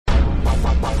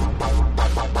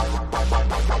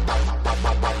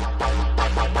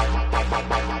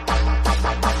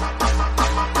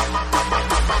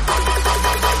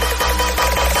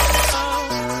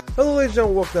and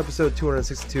gentlemen, welcome to episode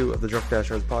 262 of the Drunk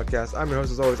Dash Runs podcast. I'm your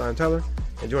host, as always, I'm Tyler,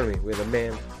 and joining me, we have the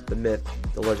man, the myth,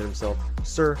 the legend himself,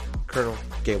 Sir Colonel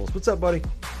Gables. What's up, buddy?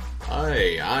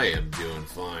 Hi, I am doing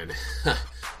fine.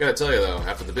 Gotta tell you, though,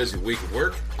 after the busy week of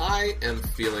work, I am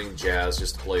feeling jazzed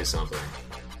just to play something.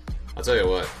 I'll tell you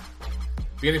what,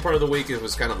 beginning part of the week, it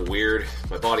was kind of weird.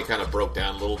 My body kind of broke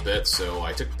down a little bit, so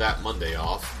I took that Monday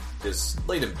off. Just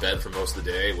laid in bed for most of the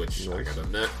day, which I gotta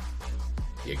admit,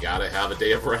 you gotta have a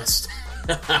day of rest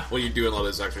when you're doing all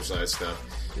this exercise stuff.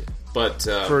 But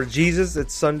for Jesus,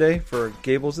 it's Sunday. For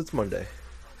Gables, it's Monday.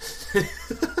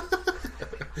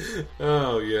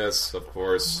 Oh, yes, of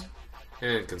course.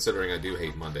 And considering I do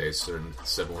hate Mondays, they're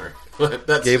similar. But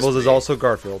that's Gables is also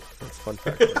Garfield. That's a fun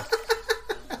fact.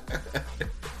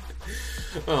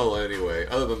 Well, anyway,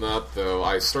 other than that, though,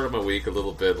 I started my week a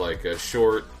little bit like a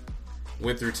short.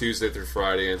 Went through Tuesday through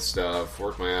Friday and stuff.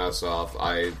 Worked my ass off.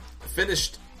 I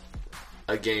finished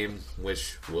a game,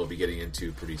 which we'll be getting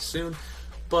into pretty soon.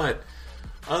 But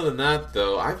other than that,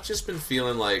 though, I've just been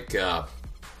feeling like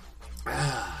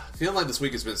this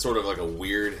week has been sort of like a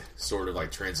weird, sort of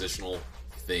like transitional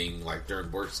thing, like during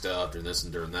work stuff, during this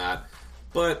and during that.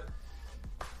 But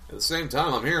at the same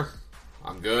time, I'm here.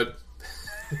 I'm good.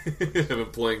 I've been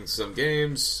playing some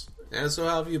games. And so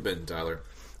how have you been, Tyler?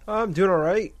 I'm doing all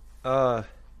right.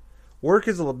 Work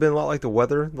has been a lot like the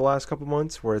weather the last couple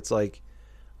months, where it's like,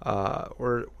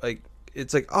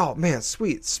 it's like, oh man,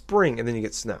 sweet spring, and then you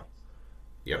get snow.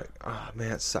 Yep. Like, oh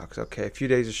man, it sucks. Okay, a few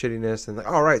days of shittiness, and like,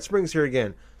 all right, spring's here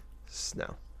again.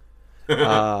 Snow.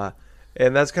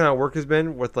 And that's kind of how work has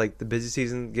been with like the busy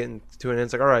season getting to an end.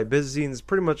 It's like, all right, busy season's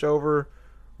pretty much over.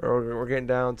 Or we're getting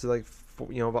down to like,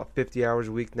 about 50 hours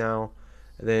a week now,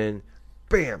 and then,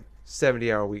 bam,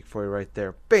 70-hour week for you right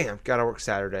there. Bam, gotta work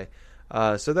Saturday.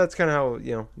 So that's kind of how,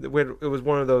 it was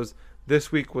one of those.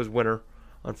 This week was winter,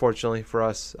 unfortunately, for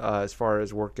us as far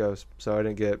as work goes. So I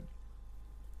didn't get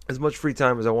as much free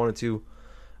time as I wanted to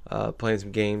playing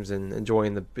some games and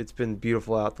enjoying it's been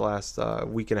beautiful out the last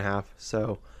week and a half.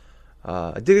 So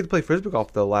I did get to play Frisbee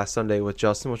golf, though, last Sunday with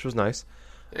Justin, which was nice.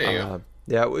 There you go.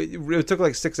 Yeah, it took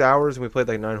like 6 hours, and we played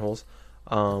like 9 holes,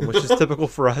 which is typical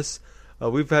for us.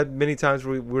 We've had many times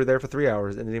where we were there for 3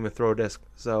 hours and didn't even throw a disc.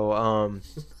 So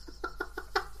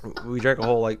we drank a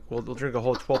whole, we'll drink a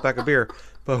whole 12-pack of beer,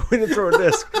 but we didn't throw a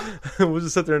disc. We'll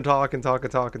just sit there and talk, and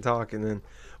then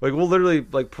we'll literally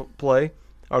play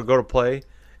or go to play,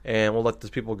 and we'll let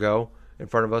those people go in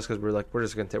front of us because we're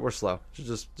just gonna we're slow.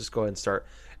 Just go ahead and start,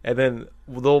 and then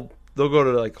they'll go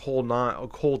to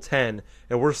hole 10,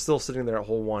 and we're still sitting there at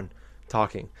hole 1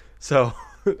 talking. So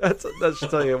that should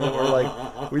tell you when we're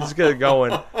like, we just get it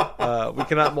going. We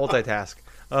cannot multitask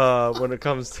when it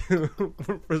comes to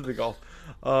Frisbee golf.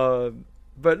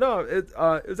 But no, it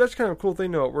was actually kind of a cool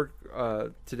thing though at work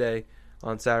today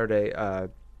on Saturday.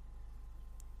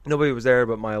 Nobody was there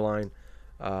but my line,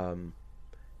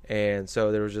 and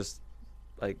so there was just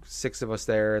like 6 of us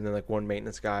there, and then like one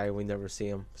maintenance guy. We never see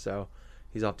him, so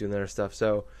he's off doing other stuff.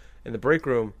 So in the break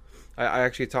room, I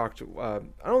actually talked. I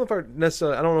don't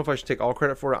know if I should take all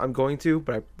credit for it. I'm going to,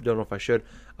 but I don't know if I should.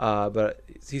 But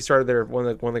he started there. One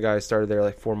of the guys started there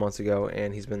like 4 months ago,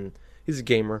 and he's a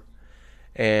gamer,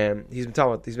 and he's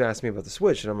been asking me about the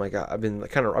Switch, and I'm like, I've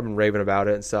been raving about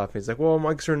it and stuff. And he's like, well,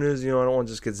 my concern is, I don't want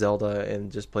to just get Zelda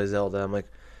and just play Zelda. I'm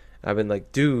like, I've been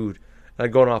like, dude.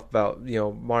 And going off about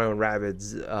Mario and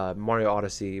Rabbids, Mario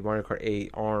Odyssey, Mario Kart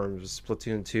 8, ARMS,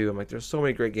 Splatoon 2. I'm like, there's so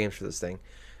many great games for this thing.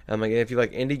 And I'm like, if you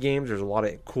like indie games, there's a lot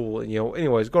of cool.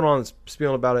 Anyways, going on and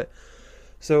spieling about it.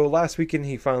 So last weekend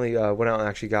he finally went out and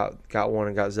actually got one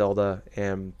and got Zelda,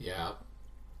 and he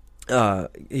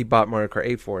bought Mario Kart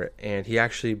 8 for it, and he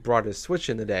actually brought his Switch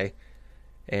in today.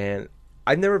 And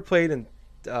I've never played in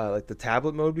like the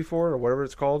tablet mode before, or whatever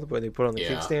it's called, where they put on the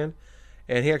kickstand.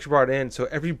 And he actually brought it in. So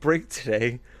every break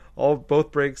today,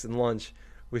 both breaks and lunch,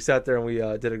 we sat there and we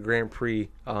did a Grand Prix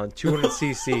on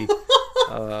 200cc.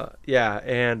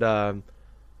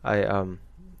 And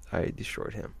I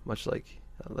destroyed him, much like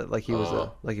he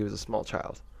was a small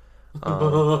child.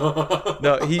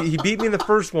 No, he beat me in the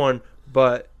first one,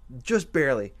 but just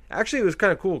barely. Actually, it was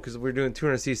kind of cool because we were doing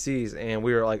 200cc's and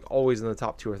we were like always in the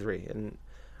top 2 or 3. And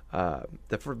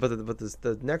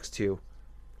the next 2,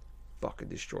 fucking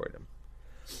destroyed him.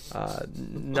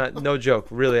 No joke,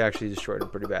 really actually destroyed him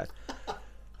pretty bad.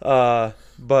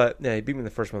 But yeah, he beat me in the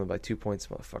first one by 2 points,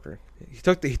 motherfucker. He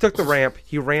took the ramp,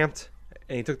 he ramped,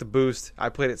 and he took the boost. I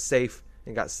played it safe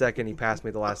and got second. He passed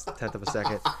me the last 1/10 of a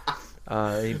second.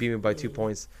 And he beat me by 2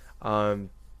 points.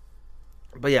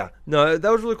 But yeah, no,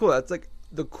 that was really cool. That's like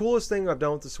the coolest thing I've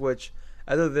done with the Switch,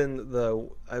 other than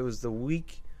the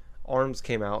week ARMS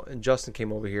came out and Justin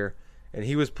came over here and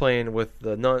he was playing with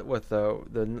the what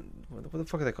the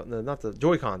fuck are they called? Not the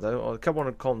Joy-Cons. I kept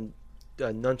wanting to call them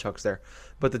nunchucks there,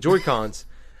 but the Joy-Cons.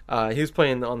 He was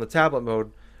playing on the tablet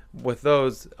mode with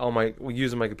those on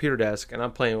using my computer desk, and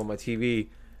I'm playing with my TV,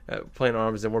 playing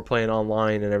Arms, and we're playing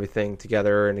online and everything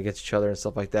together and against each other and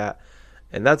stuff like that.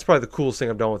 And that's probably the coolest thing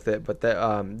I've done with it. But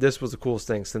this was the coolest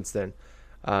thing since then,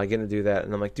 getting to do that.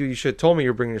 And I'm like, dude, you should have told me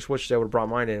you were bringing your Switch today. I would have brought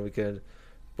mine in. We could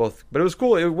both. But it was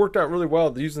cool. It worked out really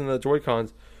well using the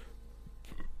Joy-Cons.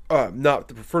 Not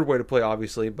the preferred way to play,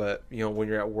 obviously, but when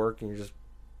you're at work and you're just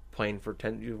playing for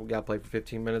 10, you got to play for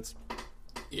 15 minutes.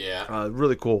 Yeah.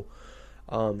 Really cool.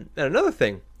 And another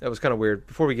thing that was kind of weird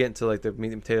before we get into like the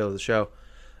meat and potato of the show.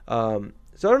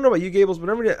 So I don't know about you, Gables, but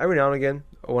every now and again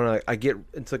when I get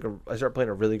into I start playing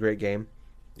a really great game.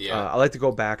 Yeah. I like to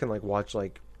go back and watch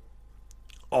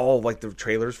all the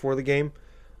trailers for the game.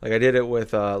 Like I did it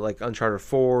with Uncharted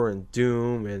 4 and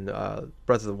Doom and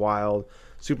Breath of the Wild,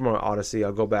 Super Mario Odyssey.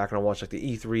 I'll go back and I'll watch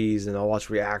the E3s and I'll watch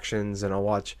reactions and I'll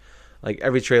watch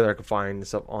every trailer I can find and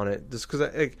stuff on it. Just because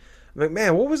I'm like,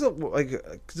 man, what was it like?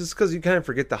 Just because you kind of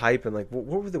forget the hype and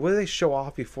what did they show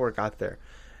off before it got there?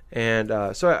 And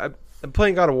so I'm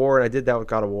playing God of War, and I did that with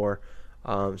God of War.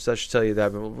 So that should tell you that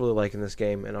I've been really liking this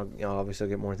game, and obviously I'll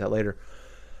get more into that later.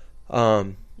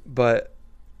 But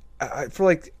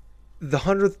for the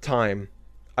 100th time,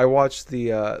 I watched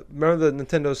remember the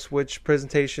Nintendo Switch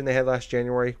presentation they had last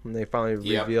January when they finally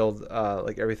revealed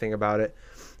everything about it,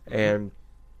 and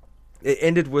it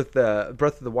ended with the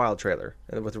Breath of the Wild trailer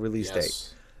and with the release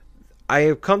date. I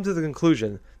have come to the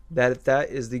conclusion that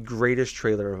is the greatest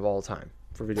trailer of all time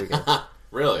for video games.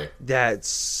 Really? That's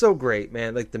so great,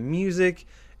 man. The music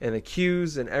and the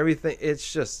cues and everything.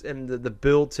 It's just, and the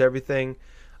build to everything.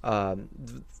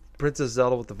 Princess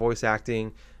Zelda with the voice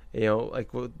acting.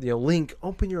 Link,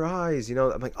 open your eyes.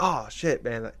 I'm like, oh shit,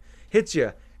 man, that hits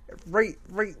you right.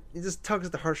 It just tugs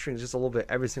at the heartstrings just a little bit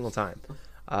every single time.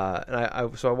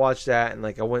 And so I watched that, and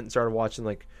I went and started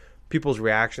watching people's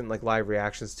reaction, live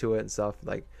reactions to it and stuff.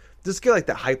 Just get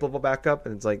the hype level back up,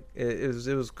 and it's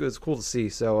it was cool to see.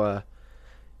 So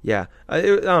yeah, I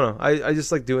don't know. I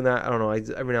just like doing that. I don't know.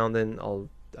 Every now and then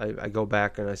I go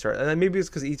back and I start, and then maybe it's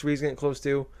because E3 is getting close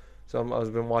too. So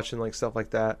I've been watching stuff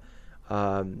like that.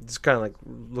 Just kind of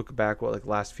look back what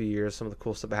last few years, some of the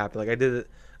cool stuff that happened. I did it.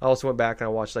 I also went back and I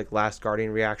watched Last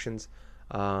Guardian reactions.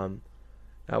 So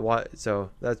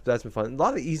that's been fun. A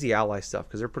lot of Easy Ally stuff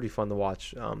because they're pretty fun to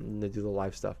watch. When they do the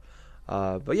live stuff.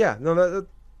 But yeah, no,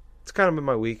 that's kind of been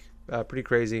my week. Pretty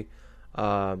crazy.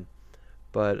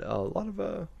 But a lot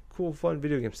of cool, fun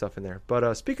video game stuff in there.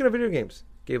 But speaking of video games,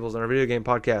 Gables on our video game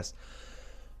podcast.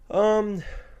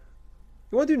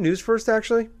 You want to do news first,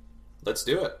 actually? Let's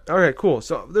do it. All right, cool.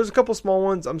 So there's a couple small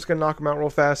ones. I'm just gonna knock them out real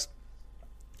fast.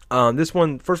 First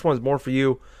one is more for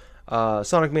you.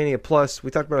 Sonic Mania Plus.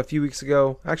 We talked about it a few weeks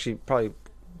ago. Actually, probably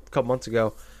a couple months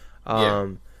ago.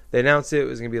 They announced it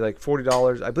was gonna be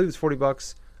 $40. I believe it's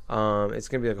 $40. It's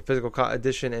gonna be a physical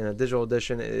edition, and a digital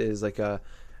edition is a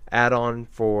add-on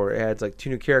for. It adds 2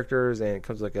 new characters, and it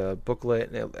comes with a booklet,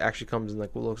 and it actually comes in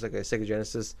what looks like a Sega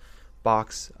Genesis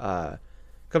box.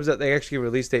 Comes out. They actually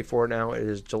release date for it now. It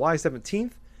is July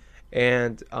 17th.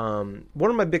 And one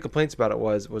of my big complaints about it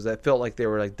was that it felt like they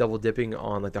were double dipping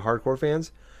on the hardcore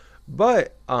fans.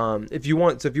 But if you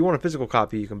want a physical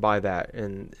copy, you can buy that.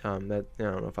 And that I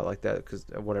don't know if I like that because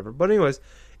whatever. But anyways,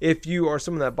 if you are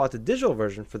someone that bought the digital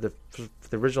version for the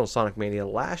original Sonic Mania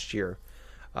last year,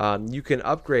 you can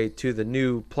upgrade to the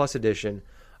new Plus edition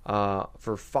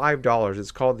for $5.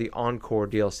 It's called the Encore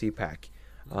DLC pack.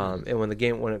 And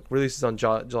when it releases on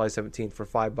July 17th for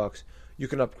 $5, you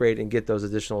can upgrade and get those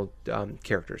additional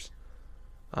characters.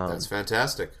 That's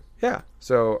fantastic. Yeah,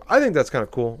 so I think that's kind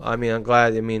of cool. I mean, I'm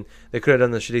glad. I mean, they could have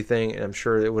done the shitty thing, and I'm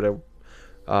sure it would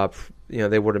have,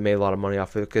 they would have made a lot of money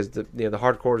off of it because the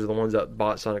hardcores are the ones that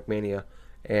bought Sonic Mania,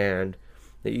 and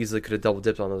they easily could have double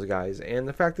dipped on those guys. And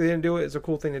the fact that they didn't do it is a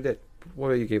cool thing they did. What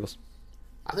about you, Gables?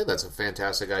 I think that's a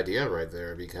fantastic idea right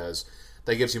there because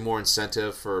that gives you more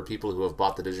incentive for people who have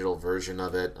bought the digital version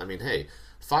of it. I mean, hey,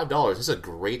 $5 is a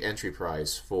great entry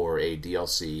price for a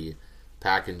DLC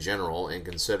pack in general, and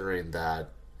considering that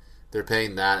they're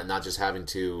paying that and not just having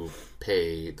to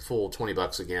pay the full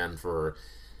 $20 again for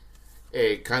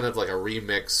a kind of a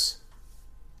remix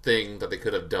thing that they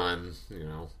could have done,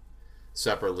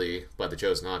 separately, but they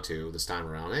chose not to this time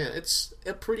around. It's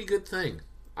a pretty good thing.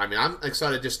 I mean, I'm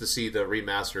excited just to see the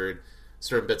remastered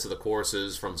certain bits of the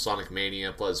courses from Sonic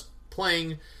Mania, plus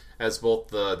playing as both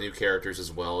the new characters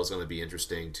as well is going to be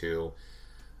interesting too.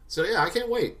 So yeah, I can't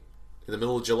wait. In the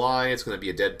middle of July, it's going to be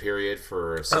a dead period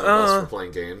for some of us for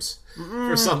playing games.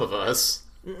 For some of us.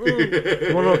 You want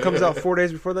to know what comes out 4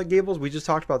 days before that, Gables? We just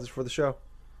talked about this for the show.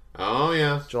 Oh,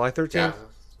 yeah. July 13th.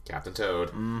 Captain Toad.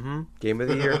 Mm-hmm. Game of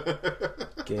the year.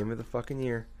 Game of the fucking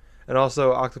year. And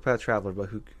also Octopath Traveler, but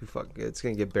who fuck, it's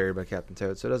going to get buried by Captain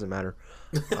Toad, so it doesn't matter.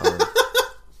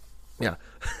 Yeah.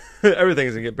 Everything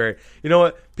is going to get buried. You know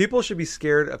what? People should be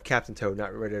scared of Captain Toad,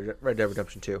 not Red Dead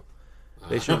Redemption 2.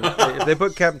 They should. If they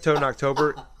put Captain Toad in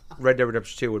October, Red Dead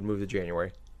Redemption 2 would move to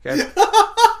January. Okay?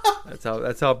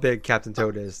 That's how big Captain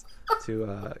Toad is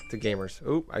to gamers.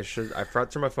 Oop, I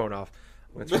forgot to turn my phone off.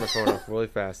 I'm going to turn my phone off really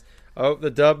fast. Oh, the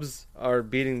Dubs are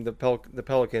beating the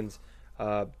Pelicans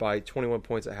by 21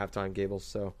 points at halftime, Gables.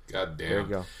 So God damn. There you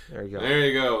go. There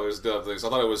you go. There's Dub things. I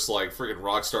thought it was like freaking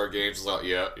Rockstar Games. Like,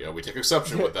 yeah, we take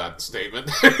exception with that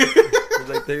statement.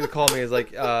 Like they call me as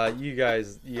like, you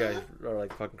guys are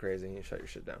like fucking crazy. And you shut your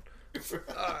shit down.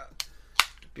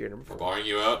 Beer number 4. We're barring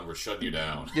you out and we're shutting you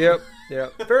down. Yep.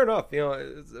 Fair enough. You know,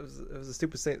 it was a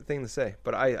stupid thing to say,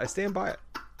 but I stand by it.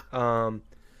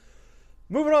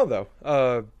 Moving on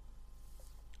though.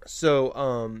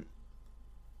 So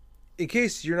in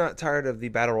case you're not tired of the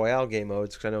Battle Royale game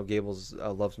modes, because I know Gables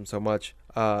loves them so much,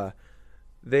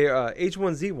 they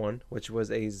H1Z1, which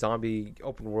was a zombie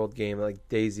open world game like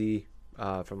DayZ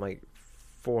from like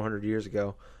 400 years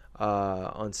ago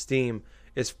on Steam,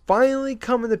 is finally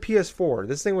coming to PS4.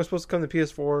 This thing was supposed to come to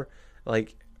PS4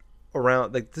 like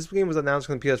around, like this game was announced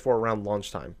on the PS4 around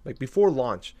launch time, like before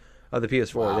launch of the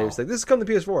PS4. Wow. They were like, this is coming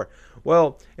to PS4.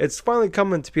 Well, it's finally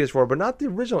coming to PS4, but not the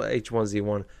original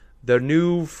H1Z1. The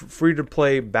new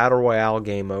free-to-play Battle Royale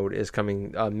game mode is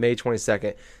coming May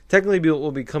 22nd. Technically, it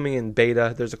will be coming in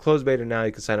beta. There's a closed beta now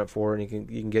you can sign up for, and you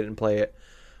can get it and play it.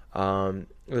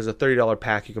 There's a $30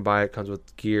 pack you can buy. It comes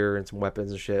with gear and some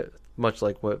weapons and shit, much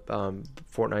like what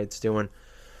Fortnite's doing.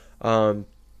 But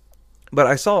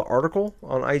I saw an article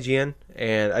on IGN,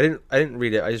 and I didn't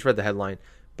read it. I just read the headline.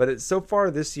 But so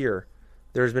far this year,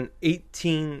 there's been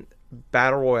 18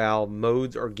 Battle Royale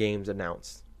modes or games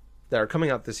announced that are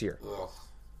coming out this year. Ugh.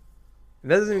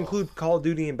 And that doesn't include Call of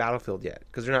Duty and Battlefield yet,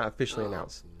 because they're not officially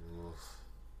announced.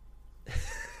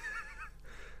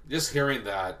 Just hearing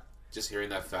that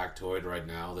factoid right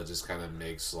now, that just kind of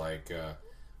makes like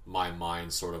my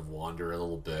mind sort of wander a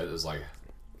little bit. Is like,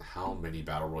 how many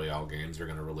Battle Royale games are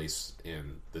going to release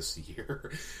in this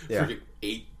year? Yeah. Freaking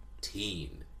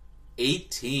 18.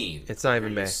 18. It's not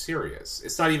even May. Serious.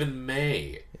 It's not even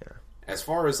May. Yeah. As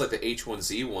far as like the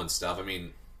H1Z1 stuff, I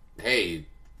mean, hey,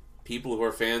 people who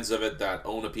are fans of it that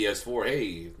own a PS4,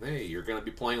 hey, you're going to be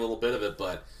playing a little bit of it,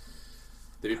 but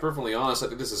to be perfectly honest, I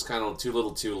think this is kind of too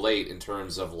little too late in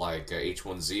terms of like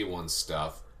H1Z1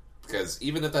 stuff, because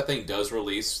even if that thing does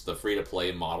release the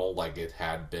free-to-play model like it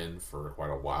had been for quite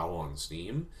a while on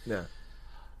Steam, yeah,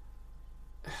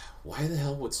 why the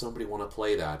hell would somebody want to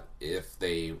play that if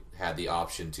they had the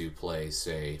option to play,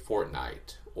 say,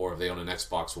 Fortnite, or if they own an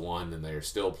Xbox One and they're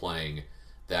still playing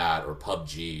that, or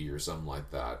PUBG or something like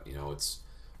that? You know,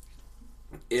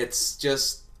 it's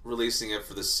just releasing it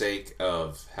for the sake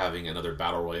of having another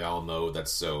Battle Royale mode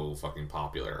that's so fucking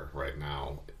popular right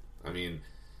now. I mean,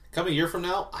 coming a year from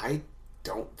now, I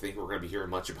don't think we're going to be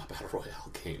hearing much about Battle Royale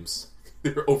games.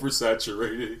 They're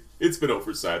oversaturated. It's been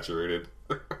oversaturated.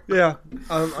 Yeah,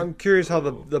 I'm curious how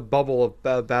the bubble of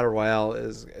Battle Royale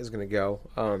is going to go.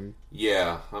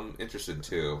 Yeah, I'm interested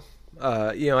too.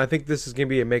 I think this is going to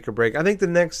be a make or break. I think the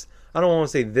next, I don't want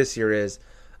to say this year is,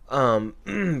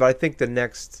 but I think the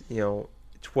next,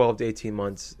 12 to 18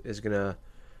 months is going to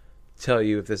tell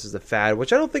you if this is a fad,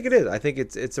 which I don't think it is. I think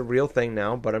it's a real thing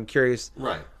now, but I'm curious.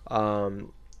 Right.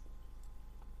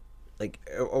 Like,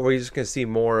 are we just going to see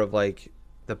more of like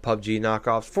the PUBG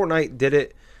knockoffs? Fortnite did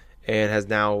it and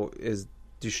is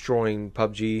destroying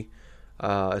PUBG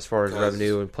as far as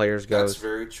revenue and players goes. That's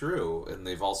very true, and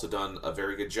they've also done a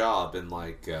very good job in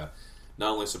like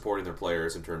not only supporting their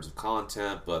players in terms of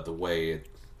content, but the way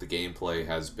the gameplay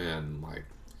has been like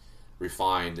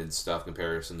refined and stuff in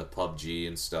comparison to PUBG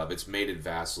and stuff. It's made it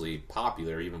vastly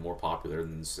popular, even more popular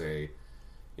than, say,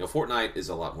 Fortnite is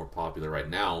a lot more popular right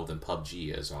now than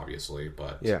PUBG is, obviously,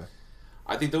 but yeah,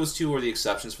 I think those two are the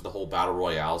exceptions for the whole Battle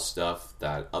Royale stuff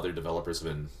that other developers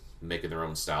have been making their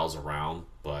own styles around,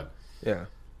 but yeah.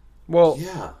 Well,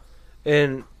 yeah.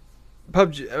 And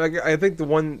PUBG, I think the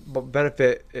one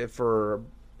benefit for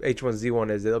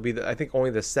H1Z1 is it'll be, I think, only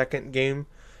the second game,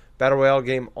 Battle Royale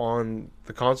game on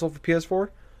the console for PS4.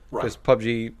 Right. Because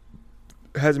PUBG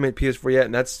hasn't made PS4 yet,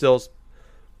 and that's still,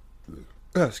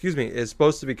 is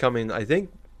supposed to be coming, I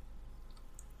think,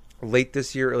 late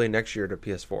this year, early next year to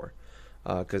PS4.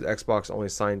 Because Xbox only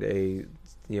signed a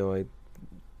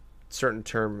certain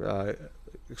term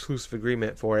exclusive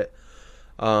agreement for it.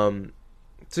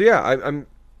 So yeah, I'm.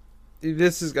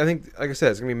 This is, I think, like I said,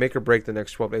 it's gonna be make or break the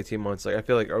next 12 to 18 months. Like I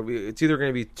feel like it's either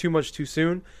gonna be too much too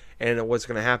soon, and what's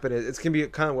gonna happen is it's gonna be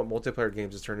kind of what multiplayer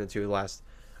games has turned into the last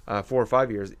 4 or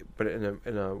 5 years. But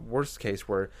in a worst case,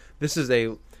 where this is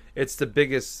it's the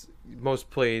biggest, most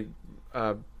played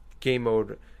game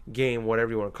mode game,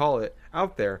 whatever you want to call it,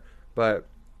 out there. But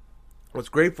what's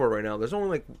great for it right now, there's only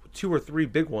like 2 or 3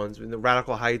 big ones. The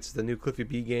Radical Heights, the new Cliffy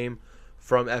B game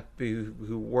from Epic,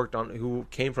 who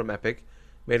came from Epic.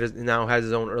 Now has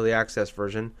his own early access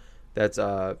version that's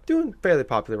doing fairly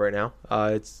popular right now.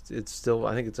 It's still,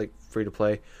 I think it's like free to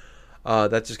play.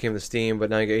 That just came to Steam, but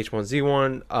now you get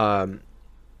H1Z1.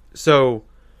 So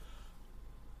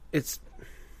it's,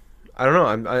 I don't know.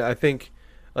 I think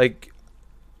like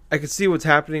I could see what's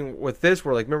happening with this.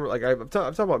 Where like, remember, like I've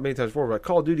talked about many times before, but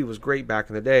Call of Duty was great back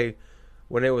in the day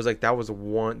when it was like that was the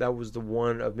one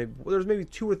of maybe there was maybe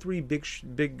 2 or 3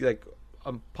 big like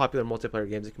popular multiplayer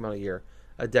games that came out a year.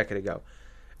 A decade ago.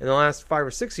 In the last 5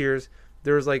 or 6 years,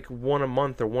 there's like one a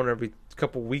month or one every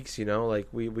couple weeks. You know, like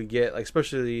we get, like,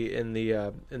 especially in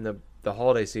the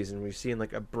holiday season, we've seen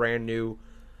like a brand new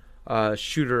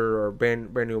shooter or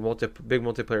brand new big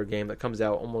multiplayer game that comes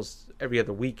out almost every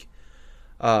other week.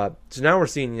 So now we're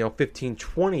seeing 15,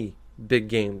 20 big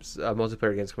games,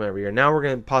 multiplayer games coming every year. Now we're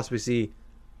going to possibly see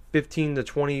 15 to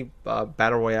 20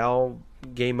 battle royale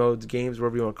games,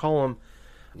 whatever you want to call them.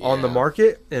 Yeah. On the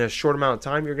market in a short amount of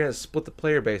time. You're going to split the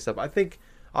player base up. I think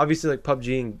obviously like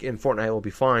PUBG and Fortnite will be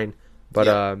fine, but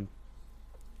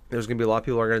there's going to be a lot of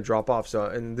people who are going to drop off. So,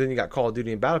 and then you got Call of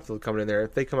Duty and Battlefield coming in there.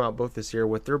 If they come out both this year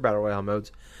with their battle royale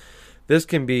modes, this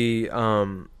can be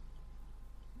almost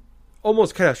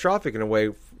catastrophic in a way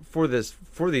for these,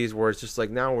 where it's just like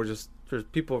now there's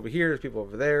people over here, there's people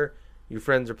over there. Your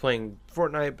friends are playing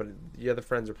Fortnite, but the other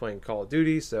friends are playing Call of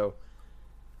Duty. So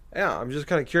yeah, I'm just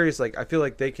kind of curious. Like, I feel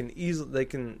like like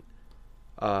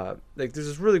there's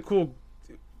this really cool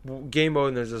game mode,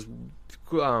 and there's this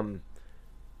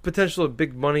potential of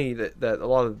big money that a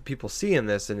lot of people see in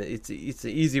this, and it's an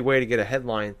easy way to get a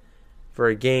headline for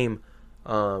a game,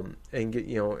 and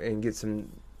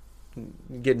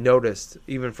get noticed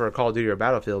even for a Call of Duty or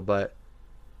Battlefield. But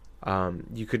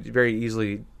you could very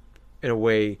easily, in a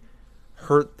way,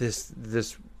 hurt this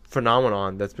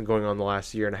phenomenon that's been going on the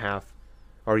last year and a half.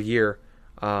 Or year,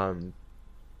 in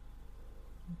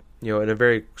a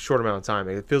very short amount of time.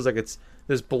 It feels like it's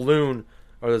this balloon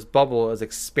or this bubble is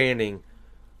expanding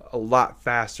a lot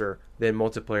faster than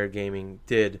multiplayer gaming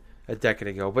did a decade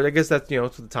ago. But I guess that's to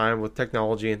the time with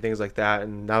technology and things like that,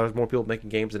 and now there's more people making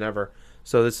games than ever.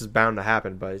 So this is bound to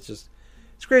happen. But it's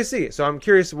great to see. So I'm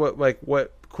curious what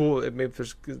cool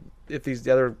if these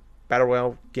other battle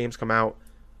royale games come out,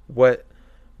 what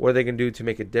they can do to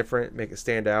make it different, make it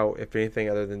stand out, if anything,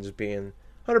 other than just being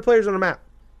 100 players on a map.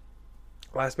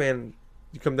 Last man,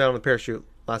 you come down with a parachute.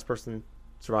 Last person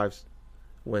survives,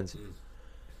 wins.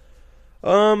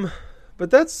 But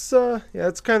that's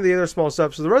that's kind of the other small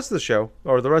stuff. So the rest of the show,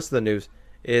 or the rest of the news,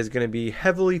 is going to be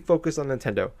heavily focused on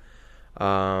Nintendo.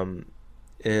 And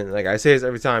like I say this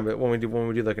every time, but when we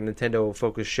do like a Nintendo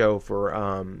focused show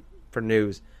for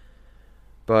news,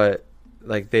 but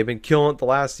like they've been killing it the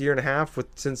last year and a half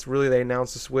since really they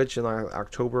announced the Switch in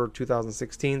October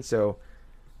 2016. So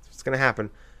it's gonna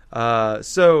happen. I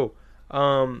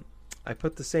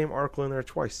put the same article in there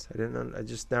twice. I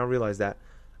just now realized that.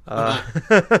 So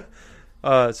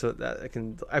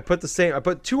that I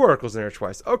put 2 articles in there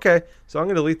twice. Okay, so I'm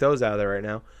gonna delete those out of there right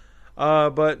now.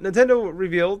 But Nintendo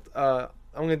revealed. I'm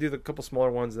gonna do the couple smaller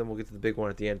ones, and then we'll get to the big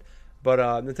one at the end. But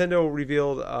Nintendo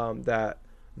revealed that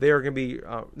they are going to be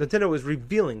Nintendo is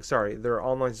revealing their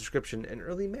online subscription in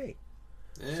early May.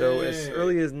 Hey. So as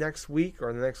early as next week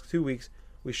or the next 2 weeks,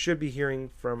 we should be hearing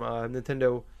from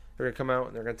Nintendo. They're going to come out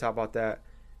and they're going to talk about that,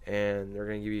 and they're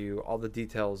going to give you all the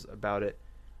details about it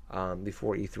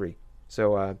before E3.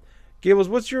 So Gables,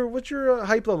 what's your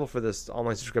hype level for this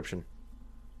online subscription?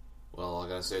 Well, I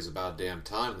gotta say it's about damn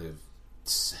time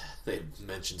they've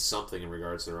mentioned something in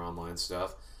regards to their online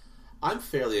stuff. I'm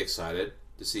fairly excited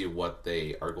to see what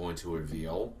they are going to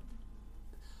reveal.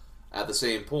 At the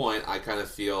same point, I kind of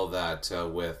feel that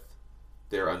with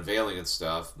their unveiling and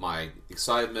stuff, my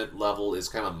excitement level is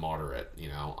kind of moderate.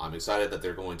 I'm excited that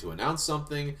they're going to announce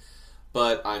something,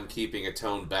 but I'm keeping it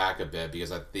toned back a bit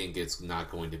because I think it's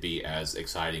not going to be as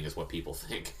exciting as what people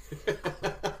think.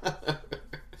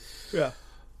 Yeah.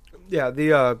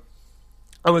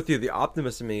 I'm with you. The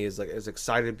optimist in me is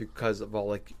excited because of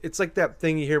all it's like that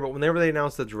thing you hear about whenever they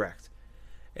announce the Direct.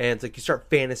 And it's like you start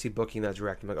fantasy booking that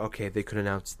Direct. I'm like, okay, they could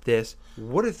announce this.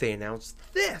 What if they announce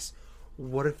this?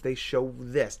 What if they show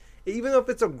this? Even though if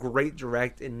it's a great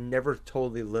Direct, it never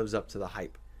totally lives up to the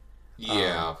hype.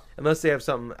 Yeah. Unless they have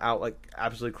something out like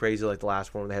absolutely crazy like the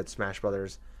last one where they had Smash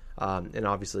Brothers, and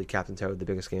obviously Captain Toad, the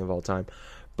biggest game of all time.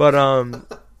 But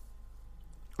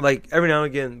like every now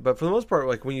and again, but for the most part,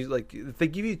 like when you like if they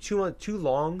give you too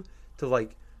long to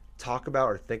like talk about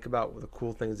or think about the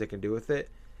cool things they can do with it,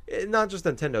 not just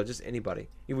Nintendo, just anybody.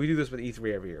 We do this with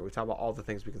E3 every year. We talk about all the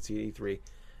things we can see at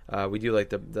E3. We do like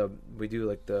the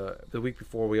week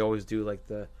before. We always do like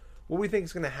the what we think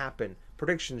is going to happen,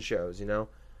 prediction shows, you know.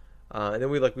 And then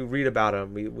we read about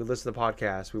them. We listen to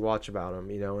podcasts. We watch about them.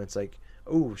 You know, and it's like,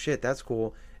 oh shit, that's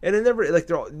cool. And it never like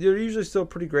they're usually still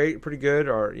pretty great, pretty good,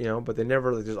 or you know, but they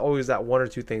never like there's always that one or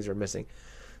two things they're missing.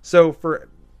 So for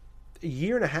a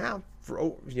year and a half,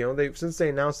 since they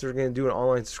announced they're going to do an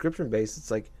online subscription base, it's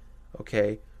like,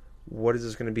 okay, what is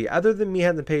this going to be? Other than me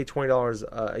having to pay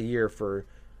 $20 a year for,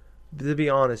 to be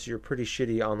honest, your pretty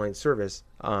shitty online service.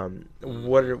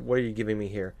 What are you giving me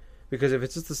here? Because if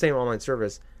it's just the same online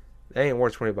service, that ain't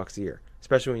worth $20 a year,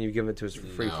 especially when you give it to us for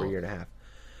free for a year and a half.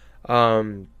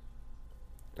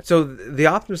 So the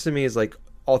optimist in me is like,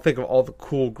 I'll think of all the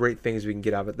cool, great things we can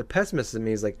get out of it. The pessimist in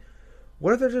me is like,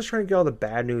 what if they're just trying to get all the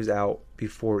bad news out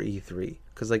before E3?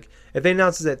 Because like, if they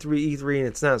announce it at E3 and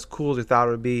it's not as cool as they thought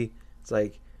it would be, it's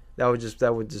like that would just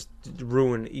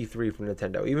ruin E3 for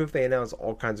Nintendo. Even if they announce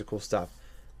all kinds of cool stuff,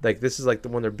 like this is like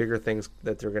one of their bigger things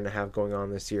that they're going to have going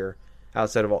on this year,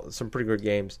 outside of some pretty good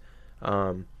games.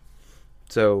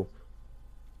 So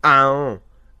I don't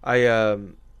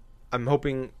know. I'm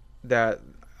hoping that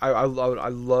I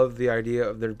love the idea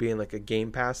of there being like a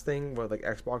Game Pass thing, what like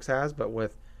Xbox has, but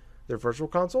with their virtual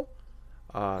console.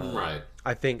 Right.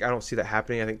 I don't see that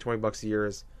happening. I think $20 a year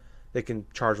is they can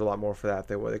charge a lot more for that.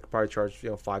 They could probably charge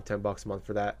 $5-10 a month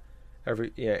for that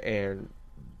and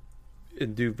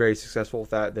do very successful with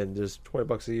that than just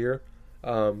 $20 a year.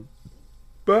 But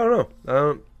I don't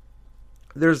know.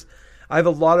 I have a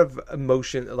lot of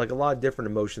emotion, like a lot of different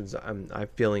emotions I'm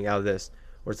feeling out of this,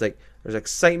 where it's like there's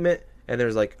excitement and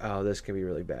there's like, oh, this can be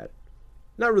really bad.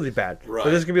 Not really bad, right. But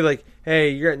this can be like,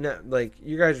 hey,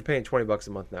 you guys are paying $20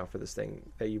 a month now for this thing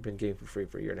that you've been getting for free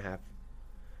for a year and a half.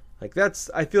 Like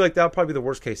I feel like that'll probably be the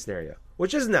worst case scenario,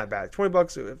 which isn't that bad.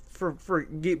 $20 for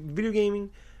video gaming,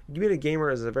 being a gamer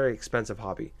is a very expensive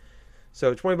hobby,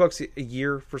 so $20 a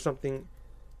year for something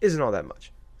isn't all that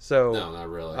much. So no, not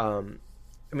really.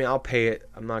 I mean, I'll pay it.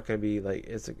 I'm not gonna be like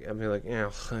I'm gonna be like,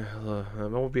 I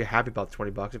won't be happy about the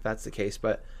 $20 if that's the case,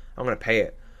 but I'm gonna pay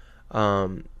it.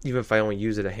 Even if I only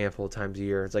use it a handful of times a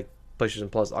year. It's like PlayStation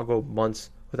Plus. I'll go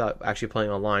months without actually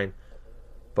playing online,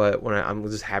 but when I'm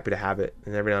just happy to have it,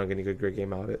 and every now and then get a great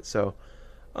game out of it. So,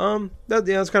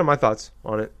 that's kind of my thoughts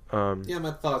on it. Yeah,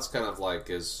 my thoughts kind of like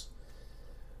is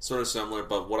sort of similar,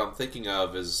 but what I'm thinking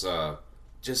of is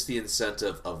just the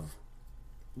incentive of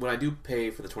when I do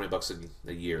pay for the $20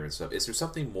 a year and stuff. Is there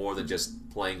something more than just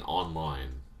playing online?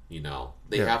 You know,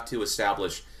 they have to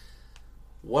establish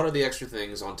what are the extra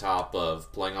things on top of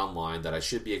playing online that I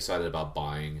should be excited about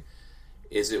buying.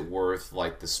 Is it worth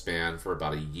like the span for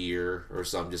about a year or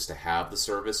something just to have the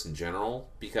service in general?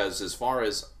 Because as far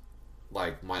as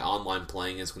like my online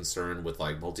playing is concerned with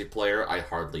like multiplayer, I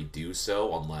hardly do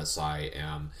so unless I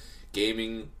am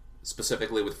gaming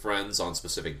specifically with friends on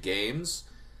specific games,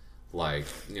 like,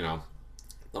 you know,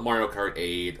 the Mario Kart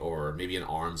 8 or maybe an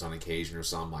ARMS on occasion or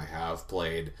something. I have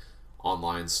played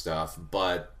online stuff,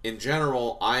 but in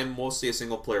general, I'm mostly a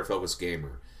single player focused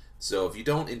gamer. So if you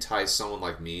don't entice someone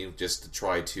like me just to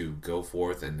try to go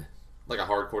forth and, like a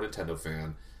hardcore Nintendo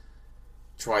fan,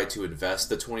 try to invest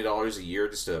the $20 a year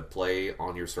just to play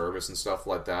on your service and stuff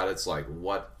like that, it's like,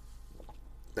 what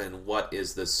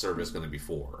is this service going to be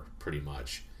for, pretty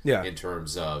much? Yeah. In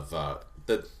terms of for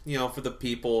the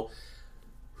people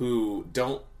who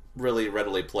don't really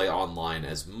readily play online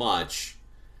as much,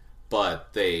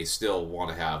 but they still want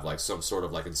to have like some sort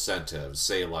of like incentives,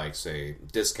 say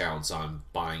discounts on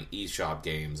buying eShop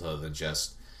games other than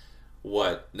just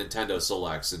what Nintendo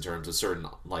selects in terms of certain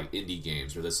like indie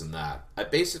games or this and that. I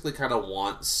basically kind of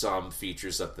want some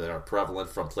features that are prevalent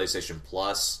from PlayStation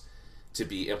Plus to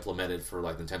be implemented for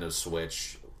like Nintendo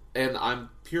Switch, and I'm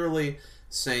purely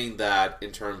saying that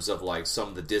in terms of like some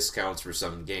of the discounts for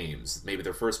some games, maybe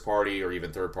they're first party or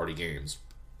even third party games,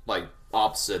 like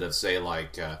opposite of say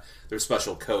like there's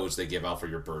special codes they give out for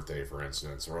your birthday, for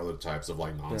instance, or other types of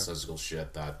like nonsensical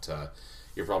shit that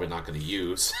you're probably not going to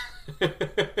use.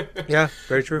 Yeah,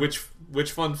 very true.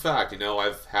 Which fun fact,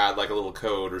 I've had like a little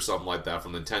code or something like that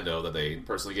from Nintendo that they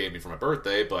personally gave me for my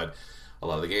birthday, but a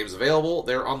lot of the games available,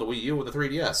 they're on the Wii U and the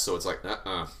 3DS, so it's like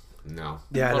no.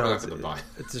 Yeah, no, it's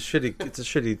a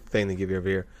shitty thing to give you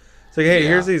every year. It's like, hey,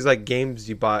 here's these like games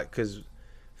you bought because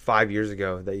 5 years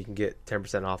ago that you can get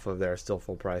 10% off of that are still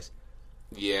full price.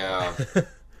 Yeah.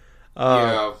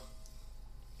 Uh,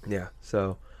 Yeah. Yeah.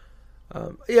 So,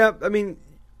 yeah. I mean,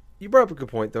 you brought up a good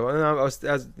point though, and I was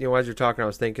as you're talking, I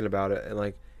was thinking about it, and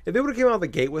like if they would have came out of the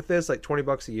gate with this, like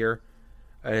 $20 a year,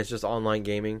 and it's just online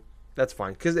gaming, that's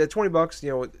fine. Because at $20,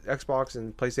 Xbox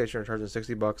and PlayStation are charging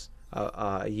 $60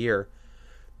 a year.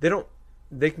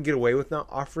 They can get away with not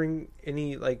offering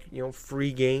any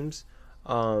free games.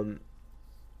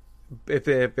 If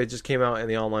it just came out and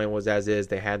the online was as is,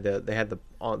 they had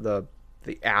the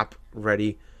app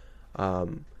ready.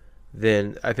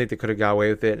 Then I think they could have got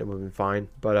away with it and it would have been fine.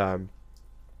 But other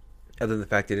than the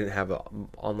fact they didn't have an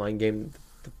online game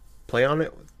to play on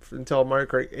it until Mario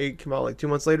Kart 8 came out like 2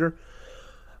 months later.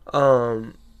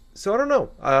 So I don't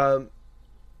know.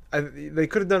 They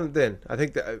could have done it then. I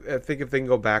think if they can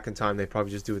go back in time, they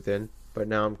probably just do it then. But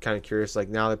now I'm kind of curious. Like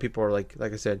now that people are like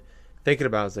I said, thinking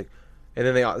about it, it's like, and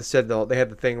then they said they had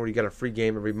the thing where you got a free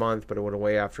game every month, but it went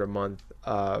away after a month.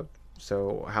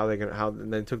 So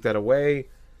and then took that away.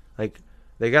 Like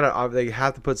they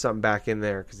have to put something back in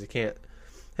there because they can't.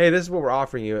 Hey, this is what we're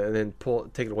offering you, and then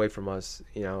take it away from us,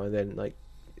 and then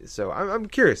so I'm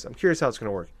curious. I'm curious how it's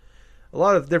gonna work. A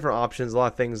lot of different options, a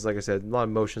lot of things, like I said, a lot of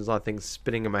emotions, a lot of things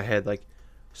spinning in my head. Like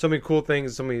so many cool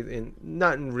things,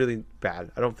 not really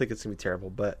bad. I don't think it's gonna be terrible,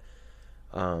 but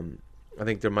I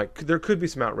think there could be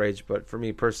some outrage. But for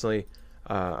me personally,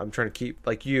 I'm trying to keep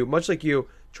much like you,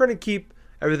 trying to keep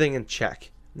everything in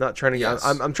check. Not trying to. Yes.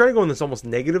 I'm trying to go in this almost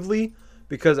negatively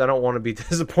because I don't want to be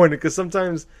disappointed. Because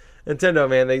sometimes Nintendo,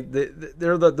 man,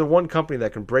 they're the one company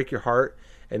that can break your heart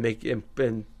and make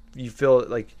and you feel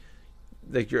like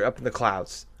you're up in the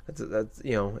clouds. That's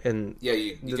and yeah,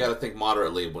 you got to think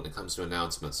moderately when it comes to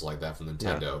announcements like that from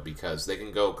Nintendo because they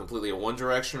can go completely in one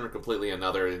direction or completely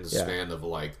another in the span of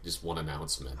just one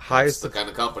announcement. That's the kind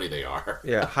of company they are.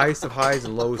 Yeah, highest of highs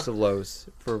and lowest of lows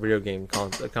for video game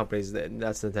companies.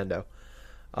 That's Nintendo.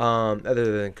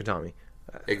 Other than Konami.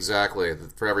 Exactly.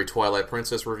 For every Twilight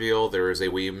Princess reveal, there is a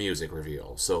Wii Music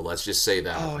reveal. So let's just say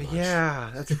that. Oh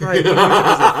yeah, that's right. Wii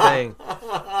Music is a thing.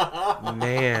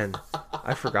 Man,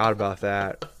 I forgot about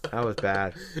that. That was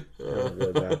bad. That was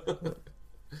really bad.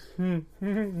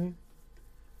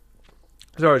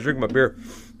 Sorry, I was drinking my beer.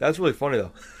 That's really funny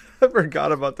though. I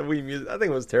forgot about the Wii Music. I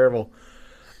think it was terrible.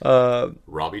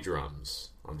 Robbie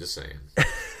Drums. I'm just saying. That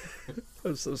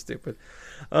was so stupid.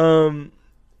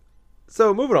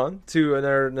 So moving on to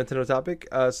another Nintendo topic.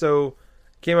 So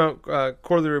came out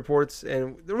quarterly reports,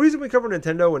 and the reason we cover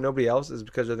Nintendo and nobody else is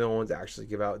because they're the only ones that actually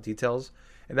give out details,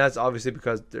 and that's obviously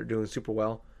because they're doing super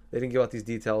well. They didn't give out these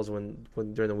details when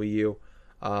during the Wii U.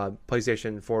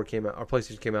 PlayStation 4 came out, or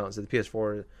PlayStation came out and said the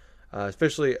PS4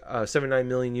 officially 79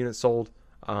 million units sold,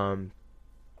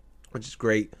 which is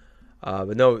great.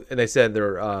 But no, and they said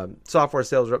their software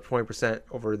sales were up 20%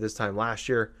 over this time last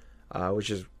year, which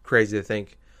is crazy to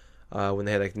think. When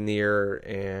they had like Nier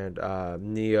and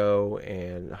Neo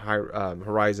and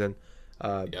Horizon,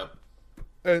 yep,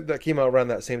 that came out around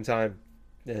that same time,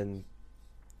 and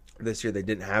this year they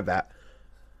didn't have that.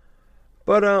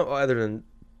 But other than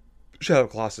Shadow of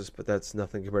the Colossus, but that's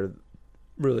nothing compared to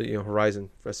really Horizon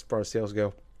as far as sales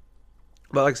go.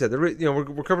 But like I said, we're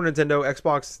covering Nintendo.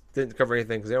 Xbox didn't cover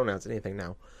anything because they don't announce anything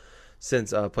now,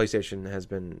 since PlayStation has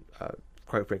been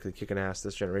quite frankly kicking ass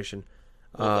this generation.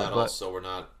 But also, we're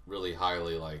not really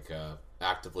highly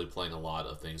actively playing a lot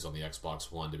of things on the Xbox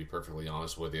One. To be perfectly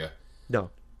honest with you,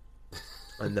 no.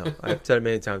 I've said it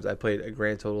many times. I played a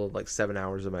grand total of 7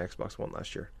 hours of my Xbox One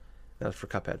last year. That was for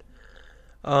Cuphead.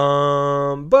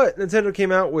 But Nintendo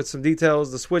came out with some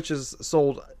details. The Switch has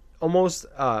sold almost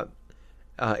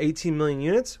 18 million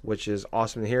units, which is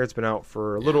awesome to hear. It's been out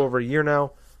for a little over a year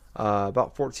now,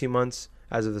 about 14 months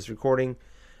as of this recording.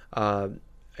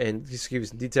 And just to give you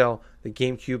some detail, the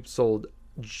GameCube sold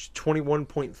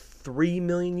 21.3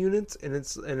 million units in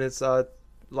its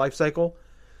life cycle.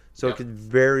 So it could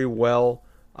very well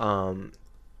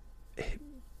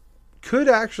could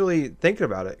actually, thinking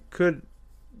about it, could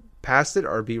pass it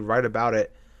or be right about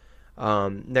it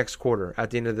next quarter,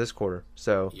 at the end of this quarter.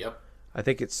 So I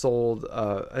think it sold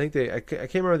I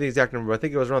can't remember the exact number, but I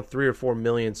think it was around 3 or 4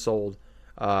 million sold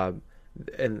in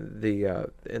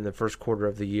the first quarter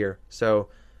of the year. So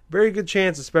very good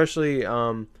chance, especially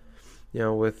with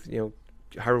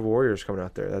Hyrule Warriors coming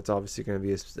out there. That's obviously going to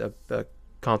be a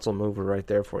console mover right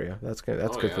there for you. That's good.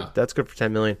 That's good for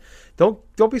 10 million. Don't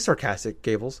be sarcastic,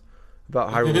 Gables,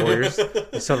 about Hyrule Warriors.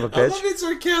 You son of a bitch. I'm not being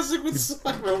sarcastic with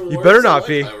Hyrule Warriors. You better not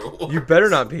be. You better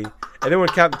not be. And then when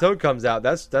Captain Toad comes out,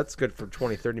 that's good for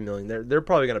 20, 30 million. They're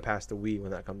probably going to pass the Wii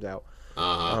when that comes out.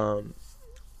 God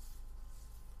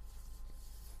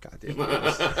damn it.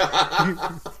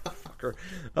 Fucker.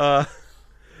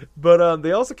 But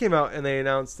they also came out and they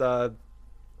announced a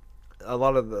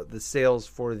lot of the sales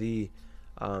for the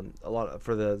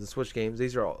Switch games.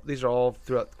 These are all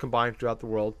combined throughout the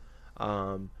world.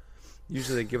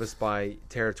 Usually they give us by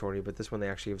territory, but this one they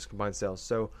actually give us combined sales.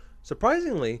 So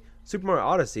surprisingly, Super Mario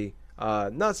Odyssey,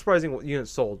 not surprising what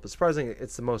units sold, but surprisingly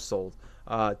it's the most sold.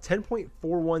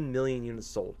 10.41 million units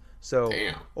sold. So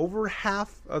Damn. over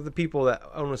half of the people that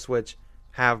own a Switch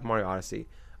have Mario Odyssey.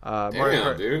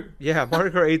 Dude. Yeah,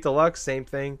 Mario Kart 8 Deluxe, same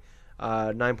thing.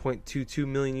 9.22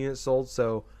 million units sold,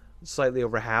 so slightly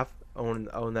over half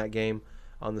own that game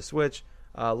on the Switch.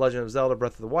 Legend of Zelda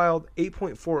Breath of the Wild,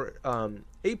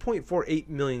 8.48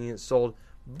 million units sold,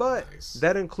 but Nice.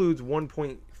 that includes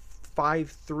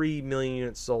 1.53 million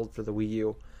units sold for the Wii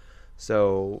U.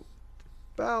 So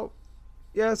about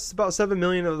 7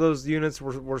 million of those units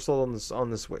were sold on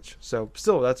the Switch. So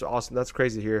still, that's awesome. That's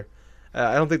crazy to hear.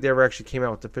 I don't think they ever actually came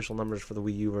out with official numbers for the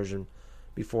Wii U version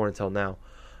before until now.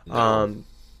 No.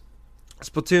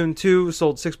 Splatoon 2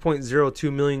 sold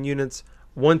 6.02 million units.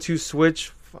 1-2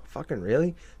 Switch, fucking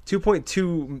really?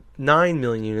 2.29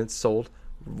 million units sold.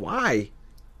 Why?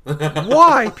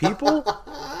 Why, people?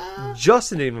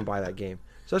 Justin didn't even buy that game.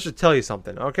 So that should tell you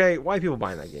something, okay? Why are people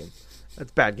buying that game?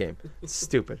 That's a bad game. It's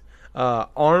stupid.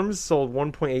 ARMS sold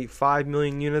 1.85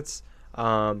 million units.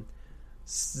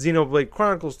 Xenoblade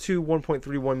Chronicles 2,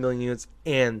 1.31 million units.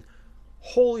 And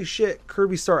holy shit,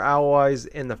 Kirby Star Allies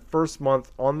in the first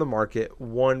month on the market,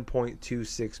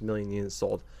 1.26 million units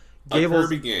sold. Gables, a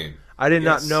Kirby game. I did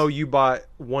not know you bought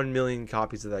 1 million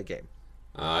copies of that game.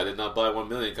 I did not buy 1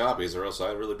 million copies, or else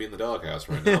I'd really be in the doghouse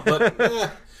right now. But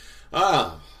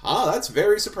that's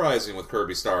very surprising with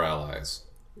Kirby Star Allies,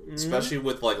 especially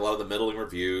with like a lot of the middling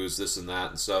reviews, this and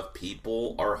that and stuff.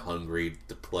 People are hungry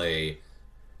to play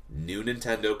new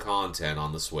Nintendo content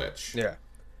on the Switch. Yeah,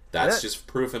 that's just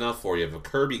proof enough for you. If a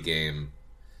Kirby game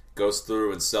goes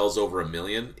through and sells over 1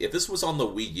 million, if this was on the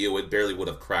Wii U, it barely would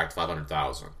have cracked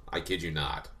 500,000. I kid you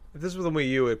not. If this was on Wii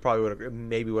U, it probably would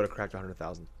have cracked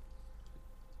 100,000.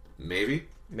 Maybe.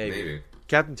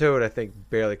 Captain Toad, I think,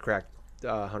 barely cracked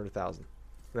 100,000.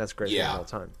 That's great Yeah. all the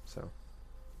time. So,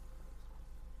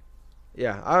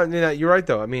 yeah, I mean, you're right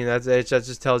though. I mean, that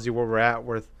just tells you where we're at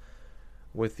with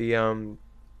the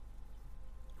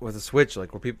Switch.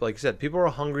 Like where people, like you said, people are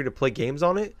hungry to play games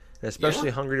on it, and especially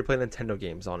hungry to play Nintendo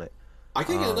games on it. I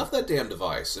can't get enough of that damn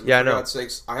device. And yeah, for I know. God's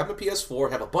sakes, I have a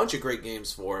PS4, have a bunch of great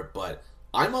games for it, but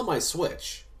I'm on my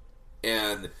Switch,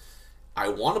 and I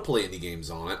want to play indie games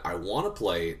on it. I want to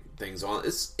play things on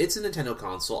it. It's a Nintendo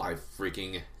console I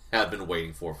freaking have been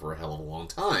waiting for a hell of a long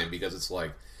time, because it's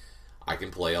like I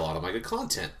can play a lot of my good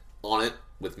content on it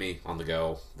with me on the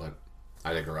go, but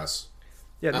I digress.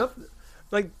 Yeah,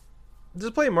 like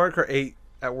just playing Mario Kart 8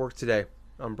 at work today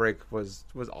on break was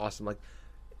awesome. Like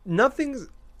nothing's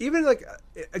even like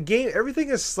a game. Everything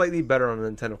is slightly better on a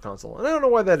Nintendo console, and I don't know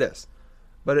why that is.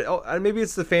 But maybe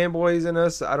it's the fanboys in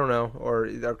us. I don't know, or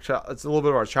it's a little bit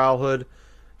of our childhood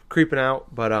creeping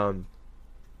out. But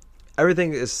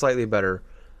everything is slightly better,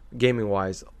 gaming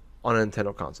wise, on a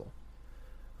Nintendo console.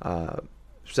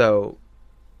 So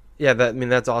yeah,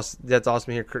 that's awesome. That's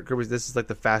awesome here. Kirby's. This is like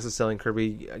the fastest selling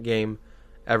Kirby game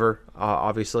ever.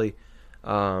 Obviously,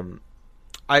 I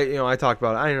talked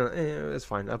about it. I know it's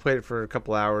fine. I played it for a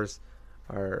couple hours,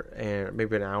 and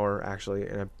maybe an hour actually,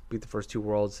 and I beat the first 2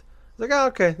 worlds. I was like, oh,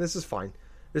 okay, this is fine.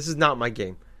 This is not my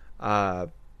game. Yeah.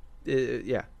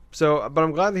 So, but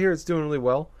I'm glad to hear it's doing really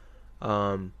well.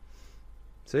 So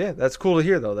yeah, that's cool to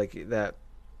hear though. Like that.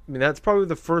 I mean, that's probably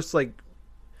the first like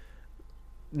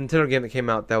Nintendo game that came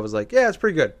out that was like, yeah, it's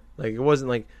pretty good. Like it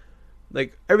wasn't like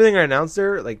everything I announced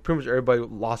there. Like pretty much everybody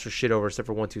lost their shit over except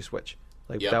for 1-2 Switch.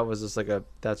 Like that was just like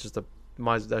that should have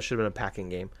been a packing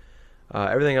game.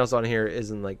 Everything else on here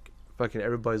isn't like fucking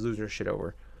everybody's losing their shit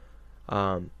over.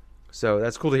 So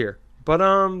that's cool to hear. But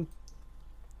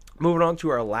moving on to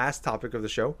our last topic of the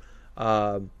show,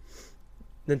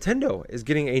 Nintendo is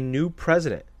getting a new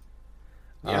president.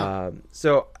 Yeah.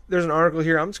 So there's an article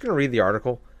here. I'm just going to read the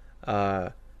article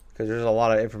because there's a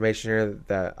lot of information here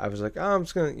that I was like, oh, I'm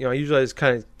just going to, usually I just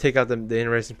kind of take out the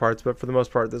interesting parts, but for the most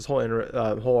part, this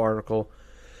whole article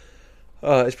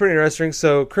is pretty interesting.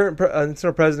 So current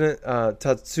Nintendo president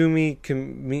Tatsumi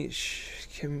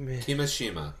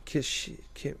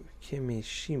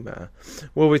Kimishima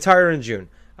will retire in June.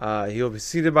 He will be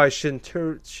succeeded by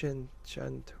Shintaro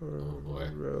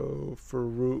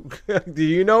Farouk. Do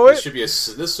you know it?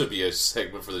 This should be a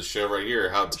segment for the show right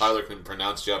here. How Tyler can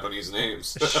pronounce Japanese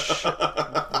names.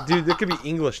 Dude, there could be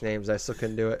English names. I still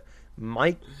couldn't do it.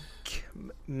 Mike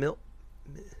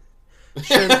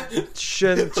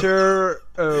Shintaro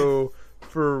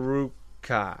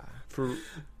Faruka.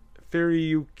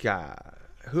 Furukawa.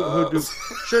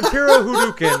 Shintaro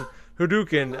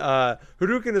Hadouken.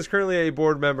 Hadouken is currently a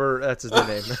board member. That's his new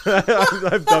name.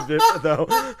 I've dubbed it, though.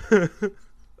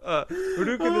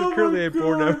 Hadouken is currently a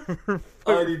board member.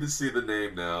 I need to see the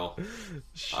name now.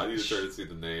 I need to try to see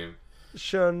the name.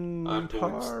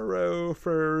 Shintaro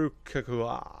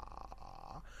Furukawa.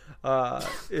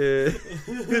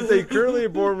 Is currently a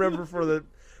board member for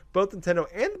both Nintendo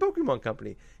and the Pokemon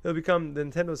Company. He'll become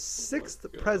Nintendo's sixth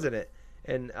president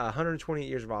in 128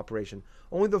 years of operation.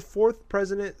 Only the fourth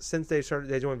president since they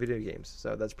joined video games.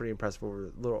 So that's pretty impressive over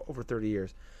a little over 30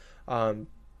 years.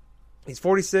 He's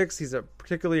 46. He's a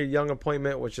particularly young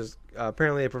appointment, which is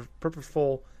apparently a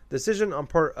purposeful decision on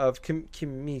part of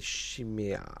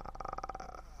Kimishima,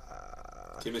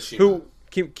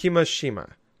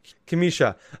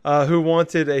 who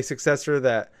wanted a successor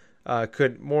that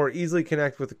could more easily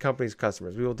connect with the company's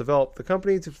customers. We will develop the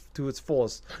company to its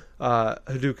fullest,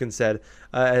 Hadouken said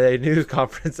at a news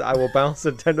conference. I will balance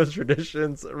Nintendo's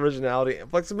traditions, originality, and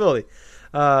flexibility.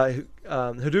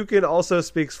 Hadouken also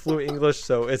speaks fluent English,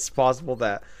 so it's possible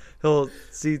that he'll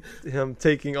see him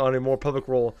taking on a more public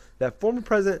role that former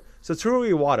President Satoru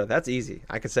Iwata, that's easy,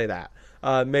 I could say that,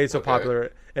 made so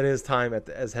popular in his time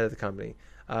as head of the company.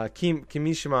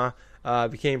 Kimishima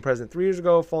became president 3 years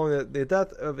ago following the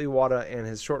death of Iwata, and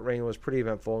his short reign was pretty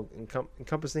eventful,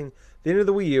 encompassing the end of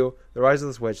the Wii U, the rise of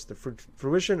the Switch, the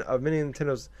fruition of many of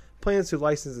Nintendo's plans to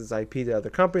license its IP to other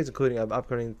companies, including an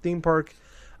upcoming theme park.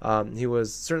 He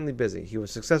was certainly busy. He was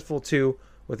successful too,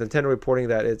 with Nintendo reporting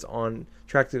that it's on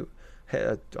track. Let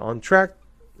me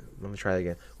try that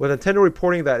again. With Nintendo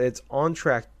reporting that it's on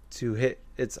track to hit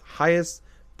its highest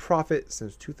profit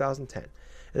since 2010.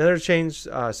 Another change,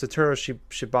 Satoru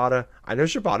Shibata. I know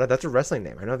Shibata. That's a wrestling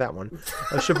name. I know that one.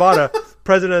 Shibata,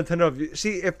 president of Nintendo.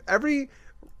 See, if every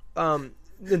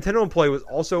Nintendo employee was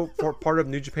also part of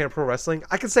New Japan Pro Wrestling,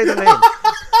 I could say the name.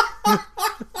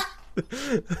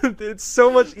 It's so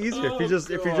much easier if you're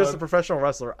just a professional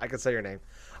wrestler. I could say your name.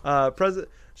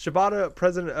 Shibata,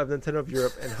 president of Nintendo of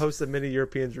Europe and host of many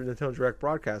European Nintendo Direct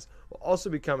broadcasts, will also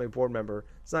become a board member.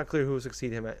 It's not clear who will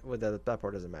succeed him with that. That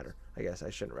part doesn't matter. I guess I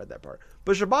shouldn't have read that part.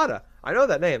 But Shibata, I know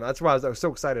that name. That's why I was so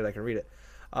excited I can read it.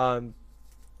 So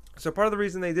part of the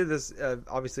reason they did this,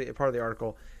 obviously, part of the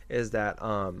article is that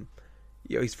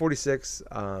he's 46.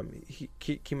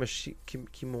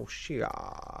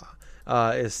 Kimoshiya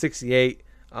is 68.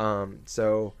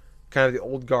 So kind of the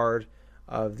old guard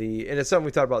of and it's something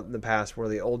we talked about in the past, where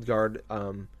the old guard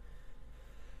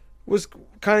was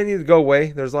kind of needed to go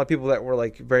away. There's a lot of people that were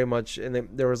like very much, and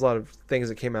there was a lot of things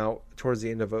that came out towards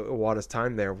the end of Iwata's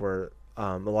time there, where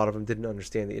a lot of them didn't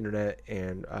understand the internet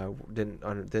and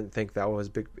didn't think that was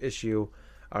a big issue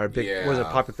or wasn't a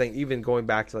popular thing. Even going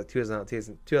back to like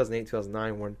 2008,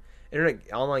 2009, when internet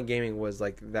online gaming was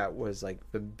like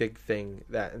the big thing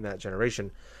in that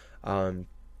generation, and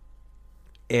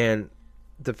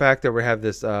the fact that we have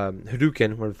this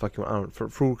Hadouken, where the fuck you want,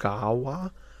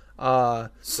 Furukawa,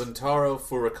 Shintaro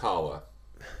Furukawa.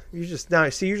 You're just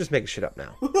making shit up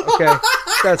now. Okay,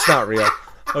 that's not real.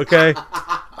 Okay,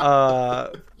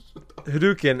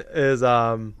 Hadouken is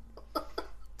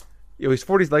he's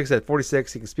 40. Like I said,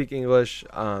 46. He can speak English.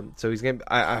 So he's gonna.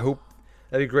 I hope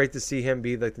that'd be great to see him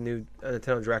be like the new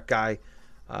Nintendo Direct guy.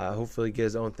 Hopefully get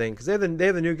his own thing, because they have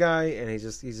the new guy, and he's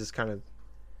just kind of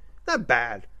not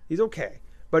bad. He's okay,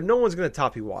 but no one's gonna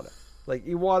top Iwata. Like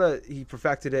Iwata, he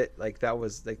perfected it. Like that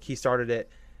was like he started it,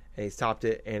 and he's topped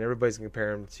it, and everybody's gonna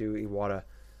compare him to Iwata,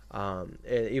 and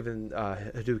even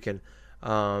Hadouken.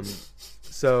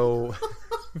 So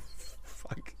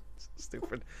fuck,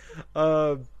 stupid.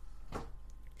 I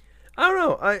don't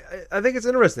know. I think it's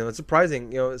interesting. It's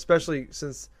surprising, especially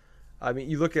since, I mean,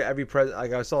 you look at every president.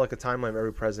 Like I saw like a timeline of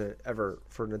every president ever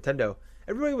for Nintendo.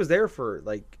 Everybody was there for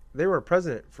like. They were a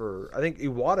president for, I think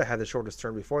Iwata had the shortest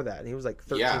term before that, and he was like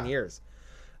 13 years.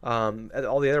 And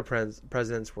all the other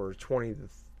presidents were 20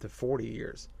 to 40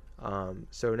 years.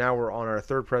 So now we're on our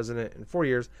third president in 4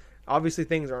 years. Obviously,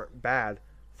 things aren't bad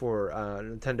for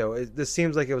Nintendo. This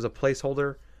seems like it was a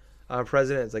placeholder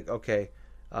president. It's like, okay,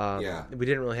 we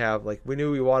didn't really have, like, we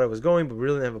knew Iwata was going, but we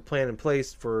really didn't have a plan in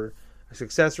place for a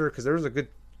successor, because there was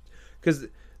because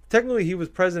technically, he'll be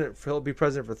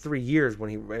president for 3 years when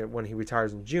he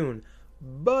retires in June.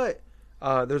 But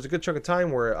there's a good chunk of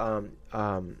time where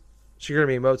Shigeru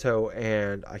Miyamoto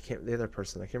and the other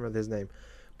person, I can't remember his name,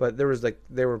 but there was like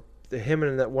him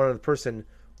and that one other person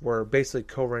were basically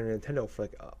co-running Nintendo for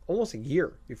like almost a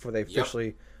year before they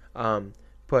officially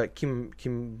put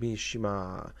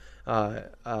Kimishima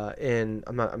in.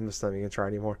 I'm just not even gonna try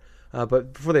anymore.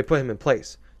 But before they put him in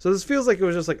place, so this feels like it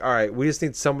was just like, all right, we just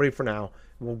need somebody for now.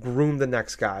 We'll groom the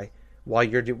next guy,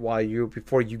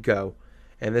 before you go,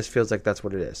 and this feels like that's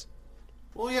what it is.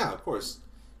 Well, yeah, of course.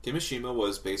 Kimishima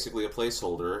was basically a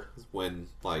placeholder when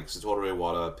like Satoru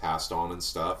Iwata passed on and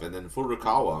stuff, and then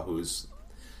Furukawa, who's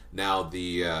now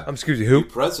the excuse me, who? the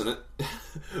president,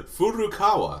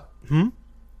 Furukawa.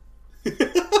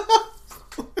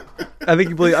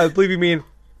 I believe you mean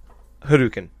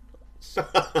Hadouken.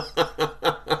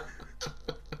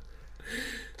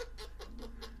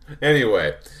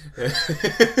 Anyway,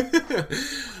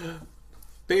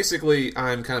 basically,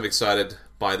 I'm kind of excited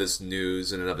by this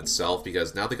news in and of itself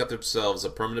because now they got themselves a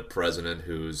permanent president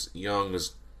who's young,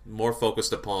 is more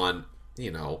focused upon,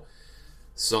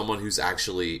 someone who's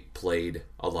actually played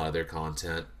a lot of their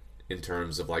content in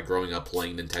terms of like growing up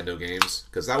playing Nintendo games,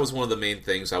 because that was one of the main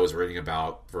things I was reading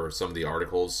about for some of the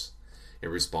articles in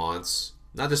response,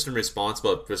 not just in response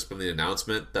but just from the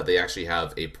announcement that they actually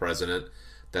have a president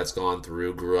that's gone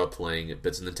through, grew up playing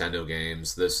bits of Nintendo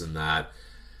games, this and that,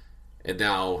 and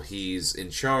now he's in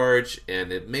charge,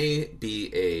 and it may be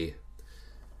a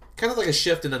kind of like a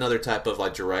shift in another type of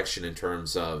like direction in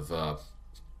terms of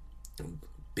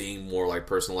being more like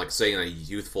personal, like say in a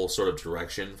youthful sort of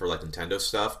direction for like Nintendo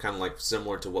stuff, kind of like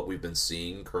similar to what we've been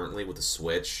seeing currently with the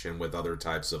Switch and with other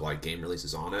types of like game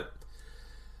releases on it.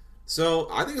 So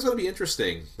I think it's going to be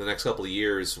interesting the next couple of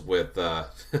years with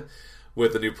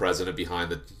with the new president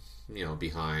behind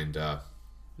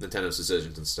Nintendo's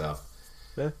decisions and stuff.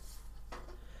 Yeah.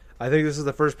 I think this is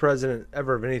the first president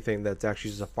ever of anything that's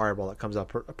actually just a fireball that comes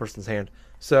out a person's hand.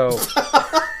 So,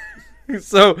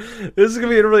 so this is gonna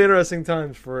be really interesting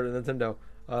times for Nintendo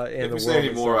and if the we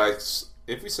say world.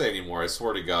 if we say any more, I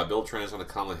swear to God, Bill Trent's gonna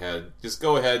come ahead. Just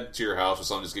go ahead to your house or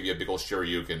something. Just give you a big old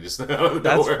Shoryuken. Just out of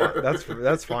nowhere.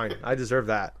 That's fine. I deserve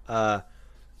that.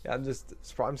 I'm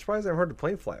surprised I haven't heard the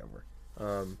plane fly over.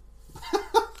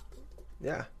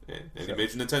 Yeah. Any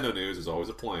major Nintendo news is always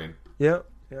a plane. Yeah,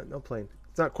 no plane.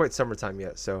 It's not quite summertime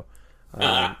yet, so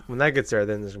when that gets there,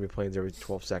 then there's gonna be planes every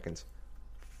 12 seconds.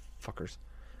 Fuckers.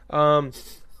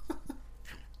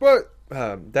 But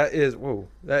that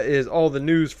is all the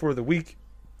news for the week.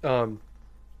 Time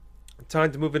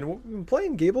to move into what we've been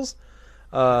playing, Gables.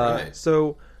 Right.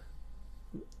 So,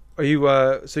 are you?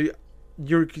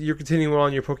 You're continuing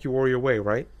on your Poke Warrior way,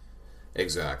 right?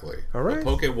 Exactly. All right. The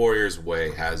Poke Warriors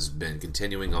way has been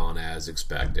continuing on as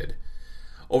expected.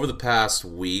 Over the past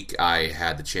week, I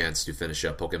had the chance to finish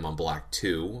up Pokemon Black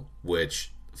 2,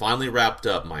 which finally wrapped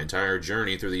up my entire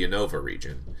journey through the Unova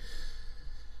region.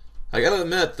 I gotta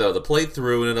admit, though, the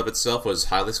playthrough in and of itself was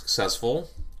highly successful.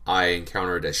 I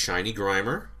encountered a shiny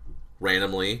Grimer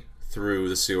randomly through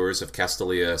the sewers of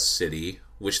Castelia City,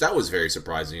 which that was very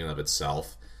surprising in and of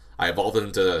itself. I evolved it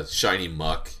into shiny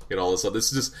muck and all this stuff.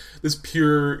 This is just this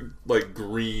pure like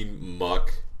green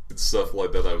muck and stuff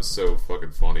like that. That was so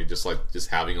fucking funny. Just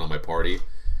having it on my party,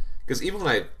 because even when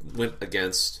I went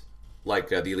against like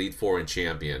the Elite Four and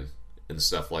Champion and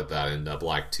stuff like that in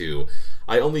Black 2,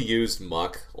 I only used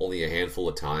muck only a handful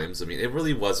of times. I mean, it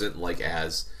really wasn't like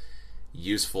as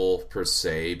useful per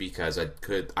se because I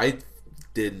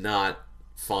did not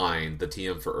find the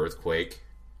TM for Earthquake.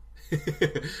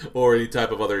 or any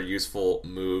type of other useful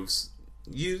moves.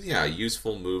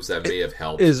 Useful moves that may have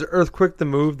helped. Is Earthquake the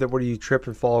move that where you trip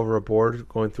and fall over a board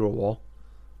going through a wall?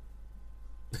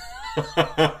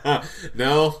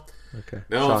 No. Okay.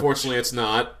 No, Shock. Unfortunately, it's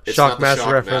not. It's Shock not the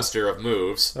Master reference. Master of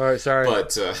moves. All right, sorry.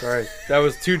 But sorry, that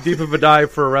was too deep of a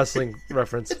dive for a wrestling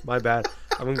reference. My bad.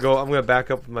 I'm gonna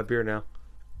back up with my beer now.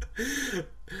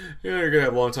 Yeah, you're gonna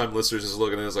have long-time listeners just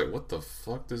looking at us like, what the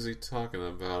fuck is he talking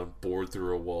about? Bored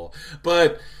through a wall.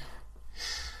 But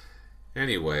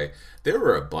anyway, there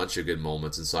were a bunch of good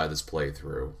moments inside this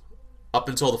playthrough. Up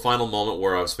until the final moment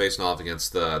where I was facing off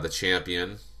against the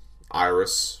champion,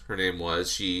 Iris, her name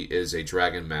was. She is a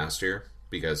Dragon Master,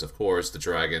 because of course the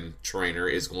Dragon Trainer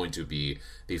is going to be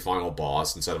the final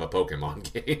boss inside of a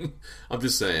Pokemon game. I'm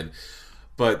just saying.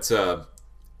 But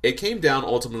it came down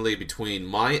ultimately between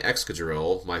my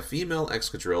Excadrill, my female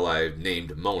Excadrill I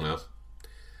named Mona,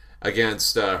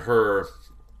 against her,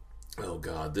 oh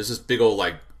god, there's this big old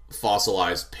like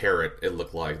fossilized parrot, it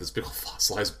looked like. This big old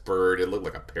fossilized bird, it looked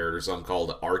like a parrot or something,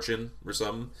 called Archon or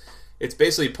something. It's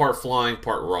basically part flying,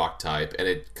 part rock type, and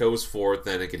it goes forth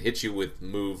and it can hit you with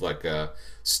move like a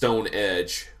Stone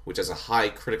Edge, which has a high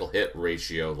critical hit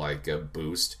ratio, like a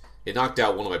boost. It knocked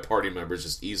out one of my party members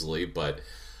just easily, but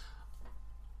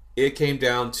it came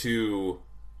down to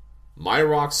my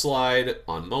Rock Slide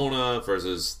on Mona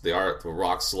versus the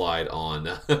Rock Slide on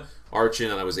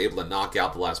Archon, and I was able to knock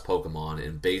out the last Pokemon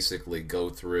and basically go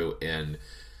through, and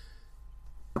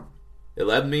it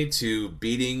led me to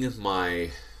beating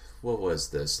my... What was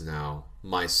this now?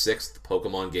 my 6th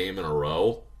Pokemon game in a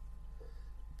row.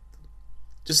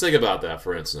 Just think about that,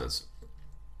 for instance.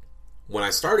 When I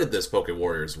started this Poké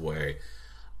Warriors way,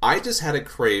 I just had a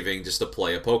craving just to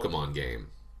play a Pokemon game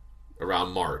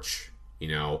around March.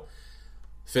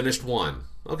 Finished one.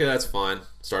 Okay, that's fine.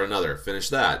 Start another. Finish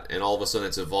that. And all of a sudden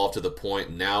it's evolved to the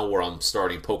point now where I'm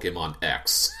starting Pokemon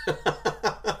X.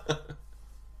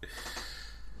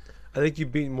 I think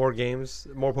you've beaten more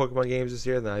Pokemon games this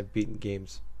year than I've beaten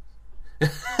games.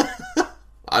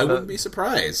 I wouldn't be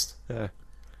surprised. Yeah.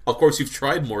 Of course, you've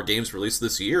tried more games released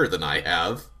this year than I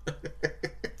have.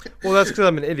 Well, that's because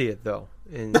I'm an idiot, though.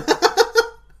 And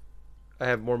I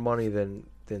have more money than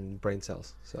brain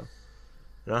cells. So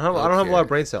and I don't have a lot of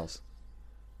brain cells.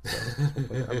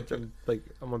 So,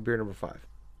 I'm on beer number 5.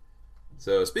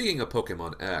 So, speaking of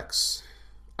Pokemon X,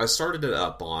 I started it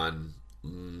up on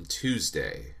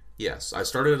Tuesday. Yes, I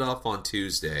started it off on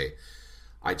Tuesday.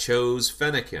 I chose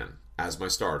Fennekin as my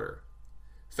starter.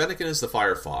 Fennekin is the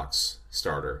Firefox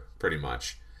starter, pretty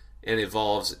much, and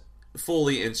evolves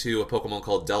fully into a Pokemon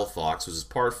called Delphox, which is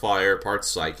part fire, part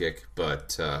psychic,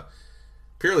 but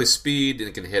purely speed, and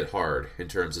it can hit hard in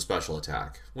terms of special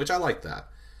attack, which I like that.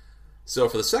 So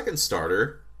for the second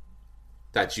starter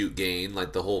that you gain,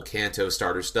 like the whole Kanto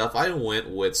starter stuff, I went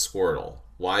with Squirtle.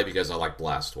 Why? Because I like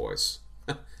Blastoise.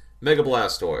 Mega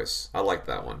Blastoise. I like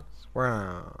that one.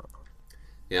 Wow.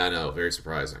 Yeah, I know. Very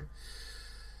surprising.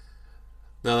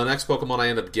 Now, the next Pokemon I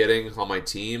end up getting on my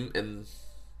team, and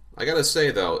I gotta say,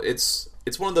 though, it's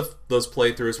one of those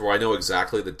playthroughs where I know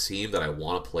exactly the team that I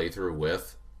want to play through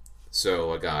with.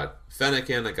 So I got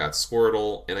Fennekin, I got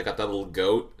Squirtle, and I got that little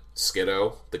goat,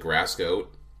 Skiddo, the grass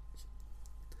goat.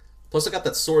 Plus, I got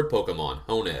that sword Pokemon,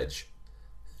 Honedge.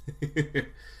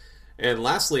 And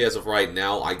lastly, as of right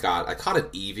now, I caught an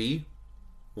Eevee,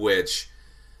 which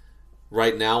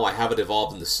right now I have it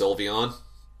evolved into Sylveon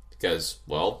because,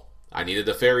 well, I needed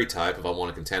a fairy type if I want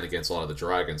to contend against a lot of the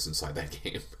dragons inside that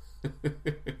game.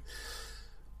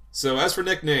 So as for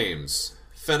nicknames,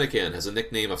 Fennekin has a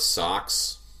nickname of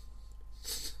Socks.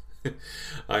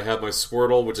 I have my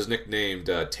Squirtle, which is nicknamed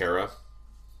Terra.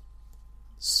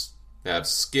 I have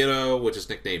Skiddo, which is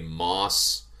nicknamed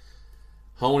Moss.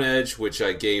 Honedge, which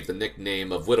I gave the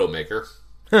nickname of Widowmaker.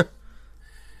 I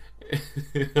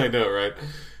know, right?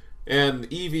 And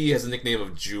Eevee has a nickname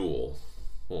of Jewel.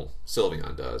 Well,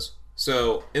 Sylveon does.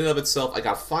 So, in and of itself, I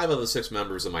got 5 of the 6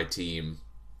 members of my team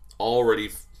already,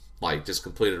 just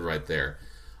completed right there.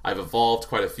 I've evolved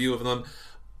quite a few of them,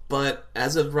 but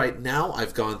as of right now,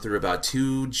 I've gone through about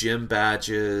 2 gym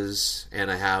badges,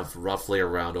 and I have roughly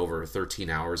around over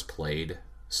 13 hours played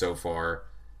so far.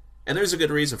 And there's a good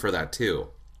reason for that, too.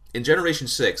 In Generation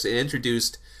 6, it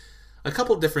introduced a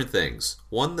couple of different things.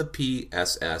 1, the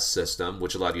PSS system,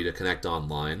 which allowed you to connect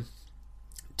online.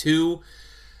 2,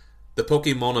 the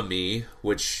Pokémonami,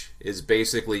 which is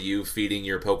basically you feeding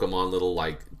your Pokemon little,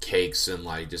 cakes and,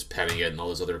 just petting it and all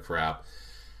this other crap.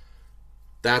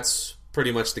 That's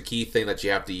pretty much the key thing that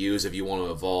you have to use if you want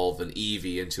to evolve an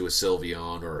Eevee into a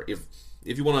Sylveon, or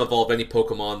if you want to evolve any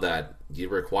Pokemon that it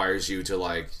requires you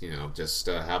to, just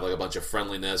have, a bunch of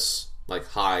friendliness,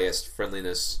 highest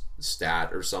friendliness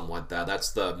stat or something like that.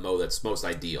 That's the mode that's most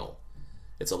ideal.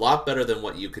 It's a lot better than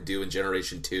what you could do in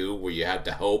Generation 2, where you had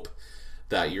to hope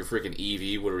that your freaking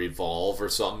Eevee would evolve or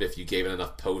something if you gave it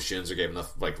enough potions or gave it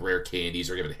enough, rare candies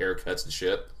or gave it haircuts and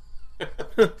shit.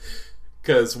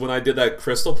 Because when I did that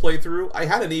Crystal playthrough, I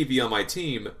had an Eevee on my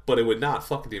team, but it would not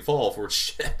fucking evolve or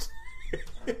shit.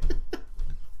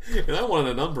 And I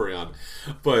wanted an Umbreon.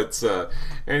 But,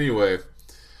 anyway.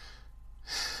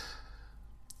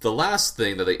 The last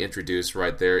thing that they introduced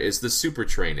right there is the super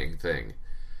training thing.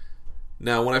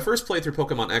 Now, when I first played through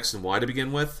Pokemon X and Y to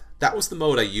begin with, that was the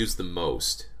mode I used the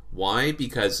most. Why?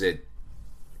 Because it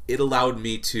allowed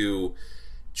me to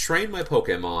train my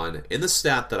Pokemon in the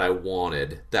stat that I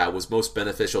wanted that was most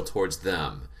beneficial towards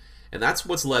them. And that's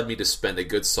what's led me to spend a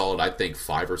good solid, I think,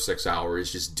 5 or 6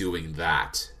 hours just doing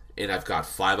that. And I've got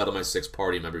 5 out of my 6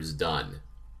 party members done.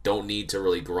 Don't need to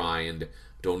really grind.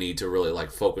 Don't need to really,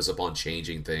 focus upon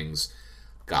changing things.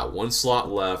 Got 1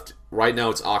 slot left. Right now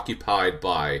it's occupied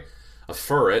by a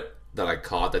Furret that I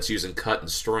caught that's using Cut and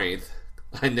Strength.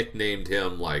 I nicknamed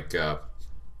him,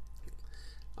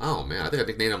 oh, man, I think I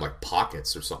nicknamed him,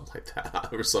 Pockets or something like that.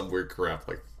 Or some weird crap.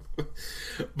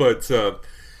 But,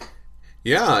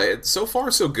 yeah, so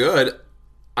far so good.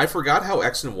 I forgot how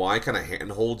X and Y kind of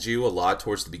handhold you a lot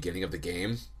towards the beginning of the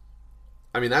game.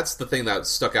 I mean, that's the thing that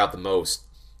stuck out the most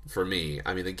for me.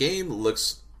 I mean, the game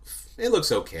looks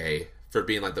okay for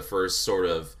being the first sort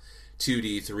of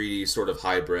 2D, 3D sort of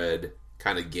hybrid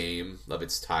kind of game of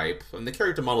its type. And the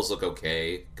character models look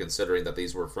okay, considering that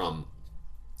these were from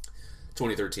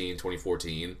 2013,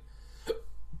 2014.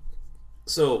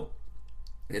 So,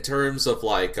 in terms of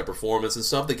like a performance and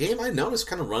stuff, the game I noticed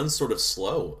kind of runs sort of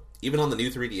slow. Even on the new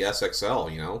 3DS XL,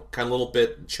 kind of a little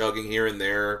bit chugging here and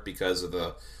there because of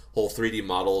the whole 3D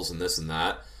models and this and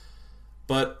that.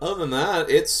 But other than that,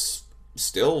 it's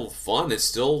still fun. It's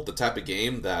still the type of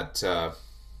game that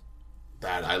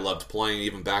I loved playing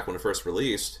even back when it first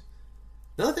released.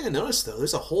 Another thing I noticed, though,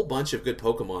 there's a whole bunch of good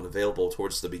Pokemon available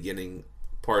towards the beginning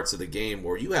parts of the game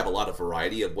where you have a lot of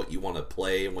variety of what you want to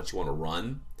play and what you want to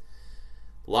run.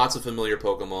 Lots of familiar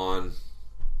Pokemon,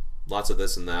 lots of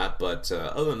this and that, but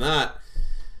other than that,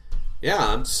 yeah,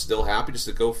 I'm still happy just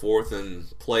to go forth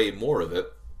and play more of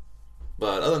it.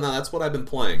 But other than that, that's what I've been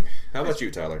playing. How about you,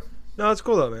 Tyler? No, it's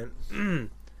cool though, man.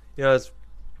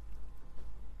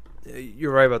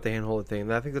 You're right about the hand-holding thing.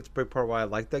 And I think that's a big part of why I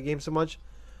like that game so much.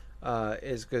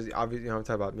 Is because obviously, I've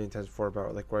talked about many times before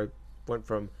about like where I went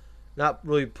from not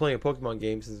really playing a Pokemon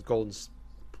game since Gold,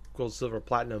 Silver,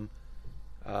 Platinum,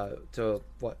 to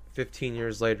 15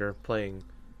 years later playing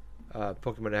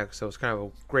Pokemon X. So it's kind of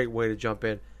a great way to jump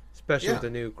in, especially with the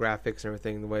new graphics and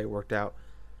everything, the way it worked out.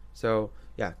 So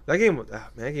yeah, that game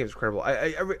is incredible.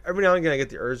 I every now and again I get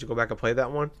the urge to go back and play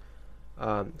that one.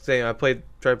 Saying I tried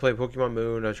to play Pokemon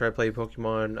Moon, I tried to play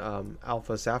Pokemon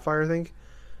Alpha Sapphire, I think.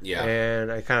 Yeah.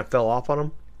 And I kind of fell off on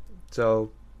them.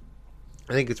 So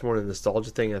I think it's more the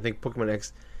nostalgia thing. I think Pokemon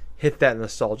X hit that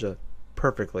nostalgia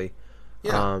perfectly.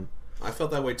 Yeah. I felt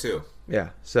that way too. Yeah.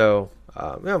 So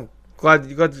I'm glad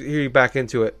to hear you back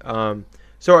into it.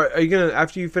 So are you gonna,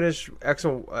 after you finish X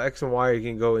and Y, are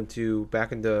you gonna go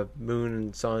back into Moon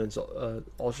and Sun,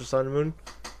 Ultra Sun and Moon?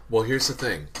 Well, here's the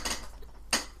thing.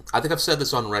 I think I've said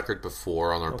this on record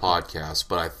before on our podcast,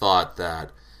 but I thought that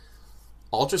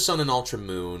Ultra Sun and Ultra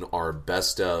Moon are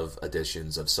best of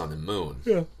editions of Sun and Moon.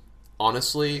 Yeah.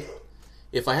 Honestly,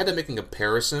 if I had to make a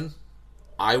comparison,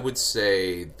 I would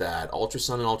say that Ultra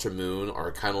Sun and Ultra Moon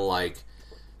are kind of like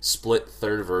split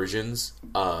third versions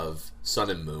of Sun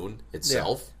and Moon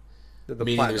itself. Yeah.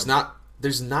 Meaning platinum.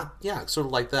 there's not, sort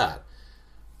of like that.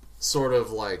 Sort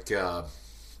of like,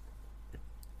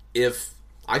 if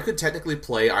I could technically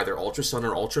play either Ultra Sun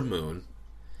or Ultra Moon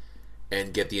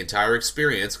and get the entire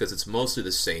experience, because it's mostly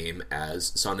the same as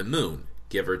Sun and Moon,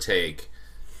 give or take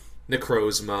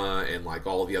Necrozma and like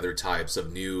all of the other types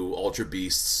of new Ultra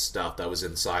Beast stuff that was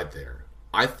inside there.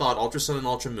 I thought Ultra Sun and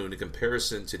Ultra Moon, in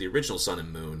comparison to the original Sun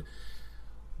and Moon,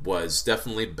 was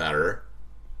definitely better.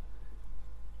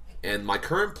 And my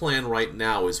current plan right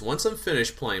now is, once I'm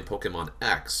finished playing Pokemon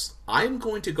X, I'm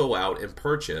going to go out and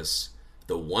purchase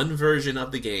the one version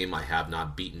of the game I have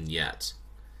not beaten yet.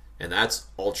 And that's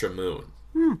Ultra Moon.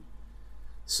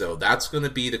 So that's going to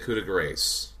be the coup de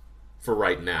grace for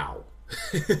right now.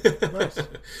 Nice.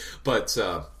 But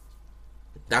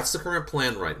that's the current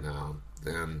plan right now.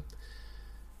 And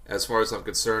as far as I'm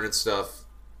concerned and stuff,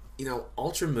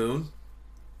 Ultra Moon,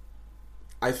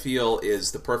 I feel,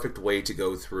 is the perfect way to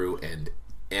go through and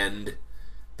end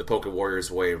the Poké Warriors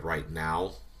way right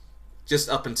now. Just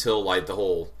up until like the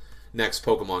whole next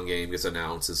Pokemon game gets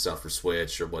announced and stuff for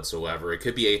Switch or whatsoever. It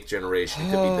could be 8th generation,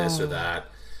 it could be this or that.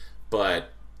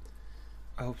 But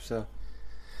I hope so.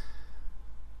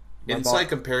 Like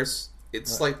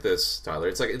this, Tyler.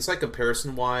 It's like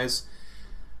comparison wise.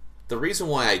 The reason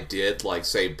why I did like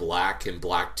say Black and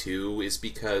Black 2 is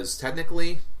because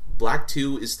technically Black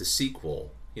 2 is the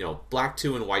sequel. Black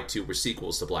 2 and White 2 were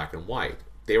sequels to Black and White.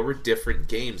 They were different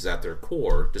games at their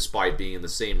core, despite being in the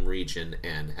same region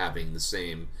and having the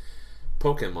same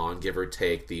Pokemon, give or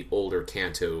take the older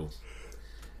Kanto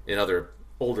and other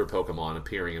older Pokemon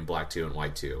appearing in Black 2 and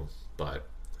White 2. But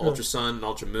Ultra Sun and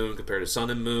Ultra Moon compared to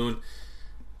Sun and Moon,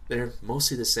 they're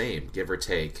mostly the same, give or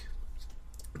take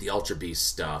the Ultra Beast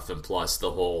stuff, and plus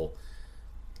the whole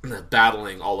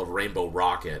battling all of Rainbow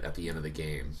Rocket at the end of the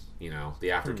game.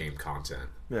 The after game content.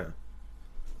 Yeah.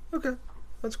 Okay,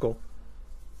 that's cool.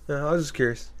 Yeah, I was just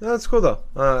curious. No, that's cool though.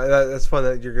 That's fun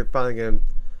that you're finally gonna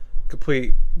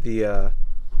complete the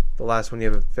last one you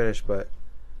haven't finished. But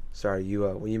sorry, you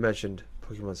when you mentioned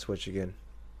Pokemon Switch again,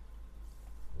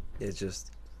 it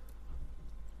just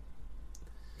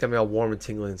got me all warm and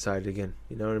tingling inside again.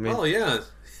 You know what I mean? Oh yeah,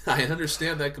 I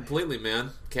understand that completely, man.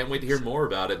 Can't wait to hear more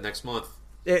about it next month.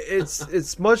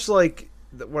 It's much like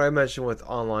what I mentioned with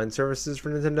online services for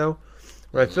Nintendo,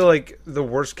 where I feel like the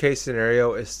worst case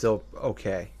scenario is still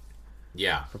okay.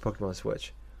 Yeah. For Pokemon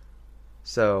Switch.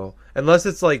 So, unless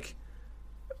it's like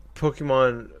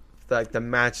Pokemon, like the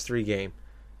Match 3 game,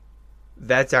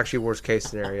 that's actually worst case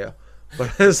scenario.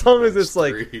 But as long as it's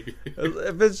like, even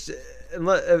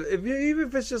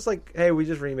if it's just like, hey, we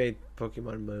just remade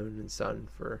Pokemon Moon and Sun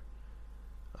for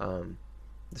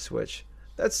the Switch.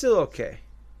 That's still okay.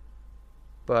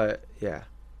 But yeah,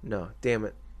 no, damn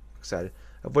it, excited.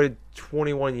 I've waited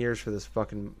 21 years for this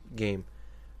fucking game.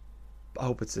 I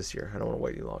hope it's this year. I don't want to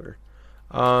wait any longer.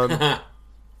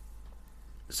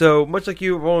 So much like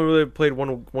you, I've only really played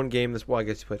one game this. Well, I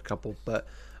guess you played a couple, but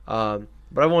I've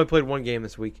only played one game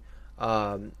this week.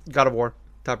 God of War.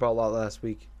 Talked about a lot last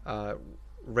week.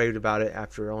 Raved about it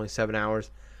after only 7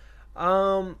 hours.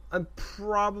 I'm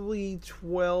probably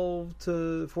 12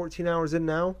 to 14 hours in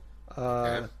now.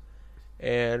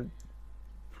 And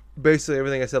basically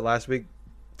everything I said last week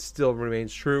still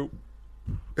remains true.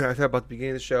 And I talked about the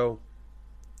beginning of the show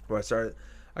where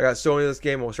I got so into this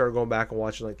game, I started going back and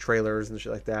watching like trailers and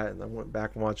shit like that, and I went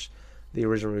back and watched the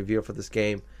original review for this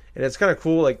game. And it's kind of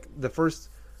cool, like the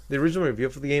original review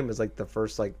for the game is like the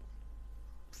first like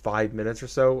 5 minutes or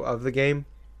so of the game.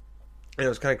 And it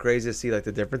was kind of crazy to see like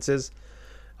the differences.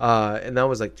 And that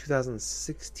was like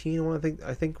 2016 when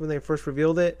I think when they first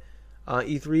revealed it,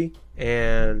 E3,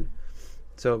 and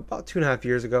so about 2.5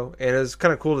 years ago. And it was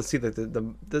kind of cool to see that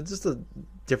the just the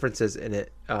differences in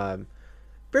it.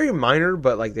 Very minor,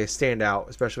 but like they stand out,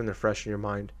 especially when they're fresh in your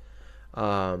mind.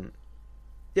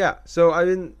 Yeah, so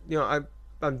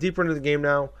I'm deeper into the game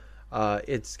now.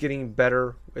 It's getting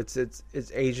better. It's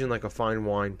aging like a fine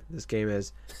wine. This game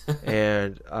is,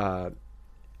 and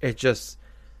it just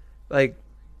like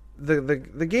the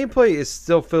gameplay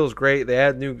still feels great. They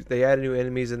added new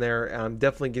enemies in there, and I'm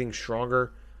definitely getting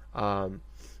stronger. And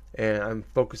I'm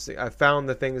focusing. I found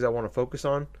the things I want to focus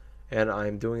on, and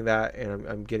I'm doing that, and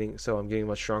I'm getting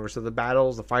much stronger. So the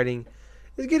battles, the fighting,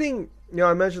 is getting.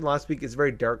 I mentioned last week it's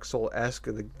very Dark Souls-esque.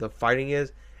 The fighting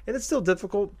is, and it's still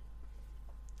difficult.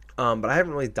 But I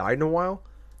haven't really died in a while.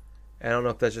 I don't know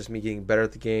if that's just me getting better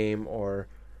at the game, or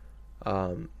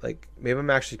like maybe I'm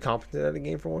actually competent at the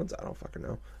game for once. I don't fucking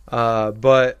know.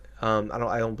 But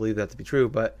I don't believe that to be true.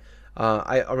 But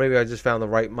or maybe I just found the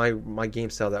right my game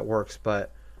style that works.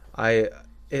 But my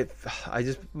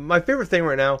favorite thing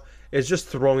right now is just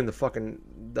throwing the fucking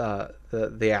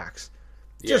the axe.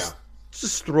 Just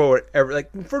throw it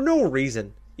for no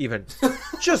reason even.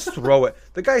 Just throw it.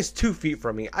 The guy's 2 feet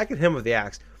from me. I can hit him with the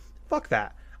axe. Fuck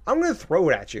that. I'm going to throw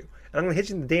it at you. And I'm going to hit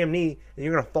you in the damn knee, and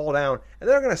you're going to fall down, and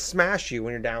then I'm going to smash you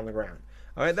when you're down on the ground.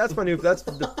 All right, that's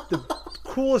the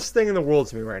coolest thing in the world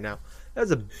to me right now. That's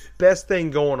the best thing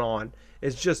going on.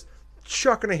 Is just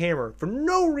chucking a hammer for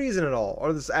no reason at all,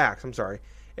 or this axe, I'm sorry,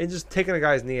 and just taking a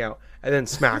guy's knee out and then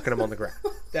smacking him on the ground.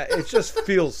 It just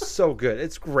feels so good.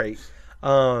 It's great.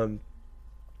 So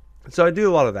I do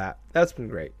a lot of that. That's been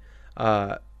great.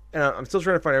 And I'm still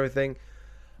trying to find everything.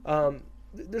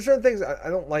 There's certain things I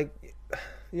don't like.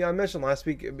 I mentioned last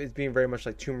week it's being very much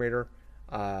like Tomb Raider.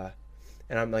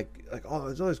 And I'm like, oh,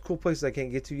 there's all these cool places I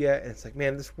can't get to yet. And it's like,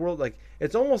 man, this world, like,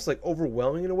 it's almost like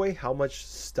overwhelming in a way how much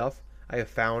stuff I have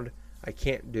found I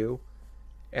can't do.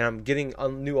 And I'm getting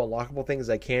new unlockable things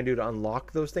I can do to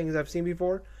unlock those things I've seen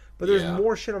before. But there's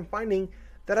more shit I'm finding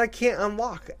that I can't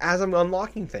unlock as I'm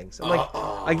unlocking things. I'm like,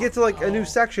 I get to like a new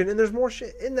section, and there's more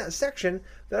shit in that section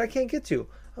that I can't get to.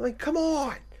 I'm like, come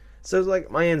on. So it's like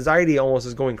my anxiety almost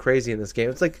is going crazy in this game.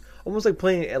 It's like almost like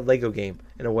playing a Lego game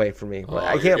in a way for me.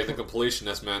 I can't get the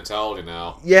completionist mentality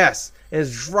now. Yes, and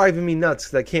it's driving me nuts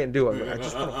because I can't do it.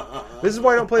 This is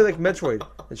why I don't play like Metroid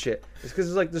and shit. It's because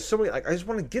it's like there's so many. Like I just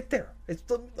want to get there.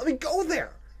 Let me go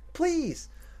there, please.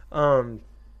 So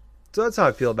that's how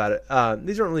I feel about it.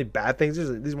 These aren't really bad things.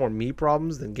 These are more me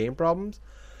problems than game problems.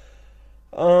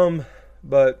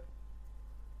 But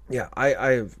yeah,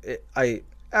 I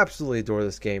absolutely adore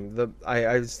this game.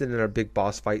 I just did in a big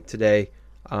boss fight today.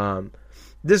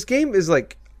 This game is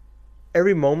like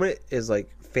every moment is like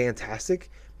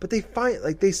fantastic, but they find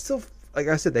they still, like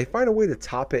I said, they find a way to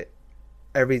top it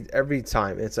every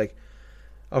time. And it's like,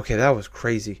 okay, that was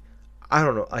crazy. I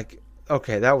don't know, like,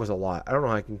 okay, that was a lot. I don't know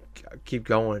how I can keep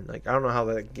going. Like, I don't know how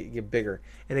that get bigger,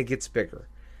 and it gets bigger.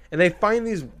 And they find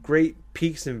these great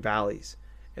peaks and valleys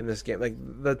in this game, like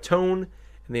the tone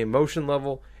and the emotion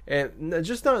level. And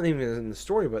just not even in the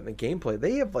story, but in the gameplay,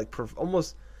 they have like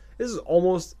almost. This is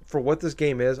almost, for what this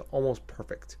game is, almost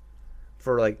perfect.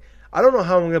 For like, I don't know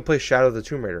how I'm going to play Shadow of the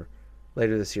Tomb Raider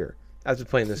later this year after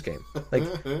playing this game. Like,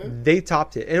 they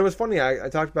topped it, and it was funny. I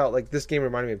talked about like this game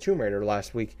reminded me of Tomb Raider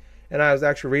last week, and I was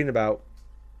actually reading about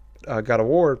God of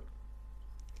War.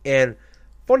 And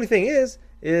funny thing is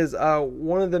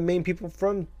one of the main people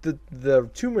from the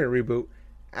Tomb Raider reboot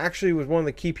actually was one of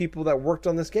the key people that worked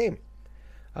on this game.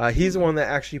 He's the one that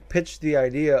actually pitched the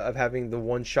idea of having the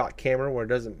one-shot camera where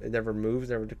it never moves,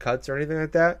 never cuts or anything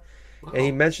like that. Wow. And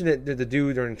he mentioned it to the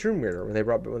dude during Tomb Raider when they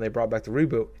brought back the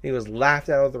reboot. And he was laughed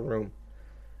out of the room.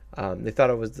 They thought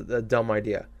it was a dumb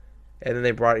idea, and then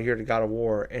they brought it here to God of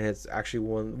War, and it's actually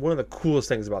one of the coolest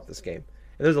things about this game.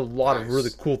 And there's a lot of really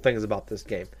cool things about this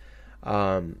game.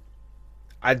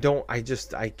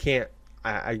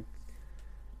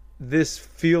 This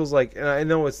feels like, and I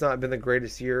know it's not been the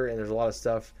greatest year, and there's a lot of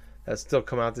stuff that's still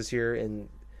come out this year, and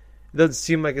it doesn't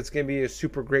seem like it's going to be a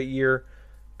super great year,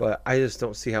 but I just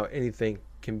don't see how anything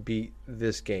can beat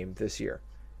this game this year.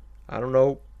 I don't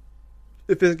know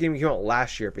if this game came out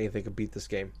last year, if anything could beat this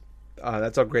game.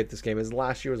 That's how great this game is.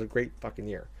 Last year was a great fucking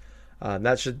year.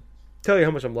 That should tell you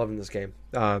how much I'm loving this game.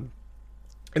 And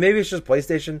maybe it's just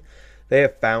PlayStation. They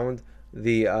have found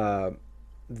the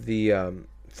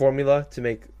formula to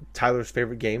make Tyler's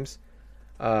favorite games.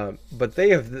 But they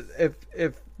have,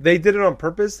 if they did it on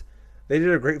purpose, they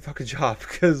did a great fucking job,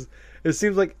 because it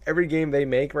seems like every game they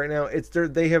make right now,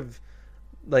 they have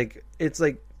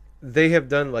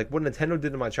done like what Nintendo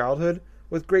did in my childhood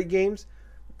with great games,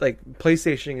 like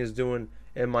PlayStation is doing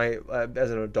in my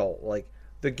as an adult. Like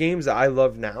the games that I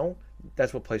love now,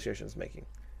 that's what PlayStation is making.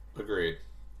 Agreed.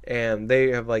 And they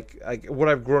have like what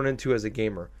I've grown into as a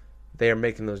gamer. They are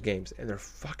making those games, and they're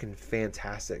fucking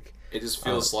fantastic. It just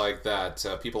feels like that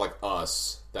people like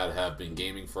us that have been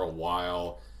gaming for a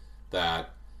while,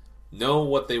 that know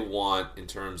what they want in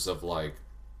terms of like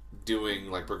doing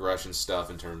like progression stuff,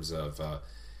 in terms of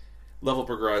level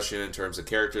progression, in terms of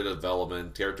character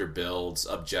development, character builds,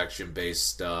 objection-based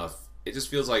stuff. It just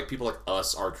feels like people like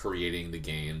us are creating the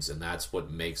games, and that's what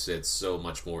makes it so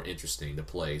much more interesting to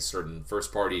play certain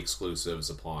first-party exclusives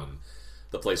upon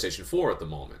the PlayStation 4 at the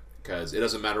moment. Because it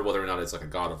doesn't matter whether or not it's like a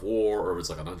God of War, or if it's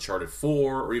like an Uncharted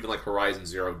 4, or even like Horizon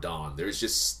Zero Dawn. There's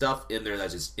just stuff in there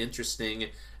that's just interesting,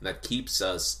 and that keeps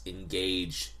us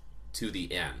engaged to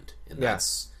the end. And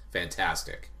that's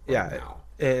fantastic now.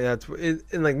 And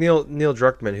like Neil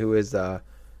Druckmann, who is the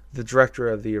director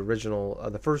of the original,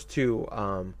 the first two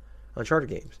Uncharted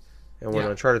games. And when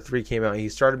Uncharted 3 came out, he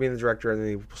started being the director, and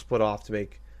then he split off to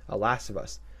make Last of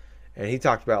Us. And he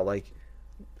talked about like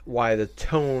why the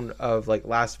tone of like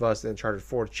Last of Us and Uncharted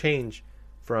 4 changed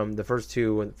from the first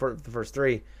two and the first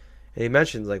three. And he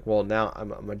mentions like, well, now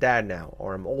I'm a dad now,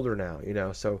 or I'm older now, you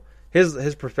know. So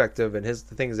his perspective and the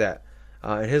things that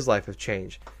in his life have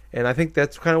changed. And I think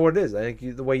that's kind of what it is. I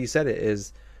think the way you said it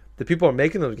is, the people who are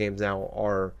making those games now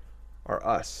are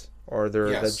us, or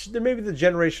they're maybe the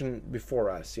generation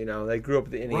before us. You know, they grew up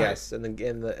with the NES and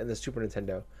the Super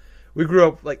Nintendo. We grew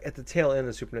up like at the tail end of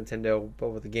the Super Nintendo, but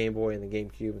with the Game Boy and the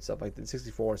GameCube and stuff like the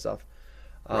 64 and stuff.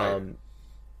 And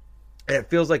it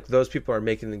feels like those people are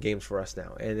making the games for us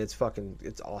now, and it's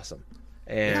awesome.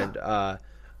 And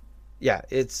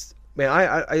it's, man,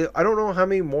 I don't know how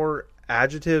many more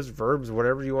adjectives, verbs,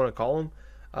 whatever you want to call them,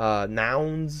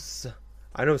 nouns.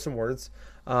 I know some words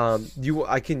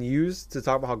I can use to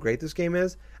talk about how great this game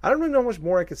is. I don't really know how much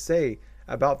more I could say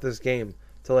about this game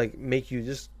to like make you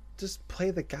just play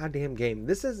the goddamn game.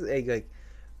 This is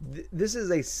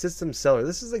a system seller.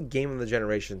 This is a game of the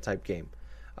generation type game.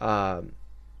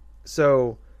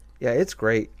 So yeah, it's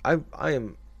great. I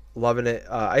am loving it.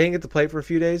 I didn't get to play it for a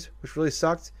few days, which really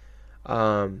sucked.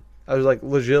 I was like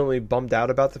legitimately bummed out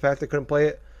about the fact I couldn't play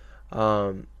it.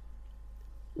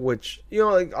 Which, you know,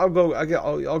 like I'll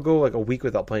go like a week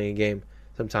without playing a game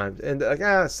sometimes, and like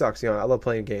it sucks. You know, I love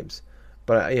playing games,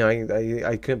 but you know,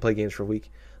 I couldn't play games for a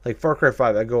week. Like Far Cry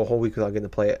 5, I go a whole week without getting to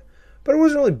play it, but I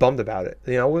wasn't really bummed about it.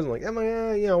 You know, I wasn't like, I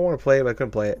want to play it, but I couldn't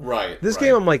play it. This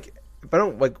game, I'm like, if I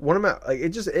don't like, what am I like?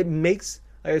 It makes,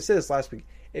 like I said this last week,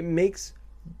 it makes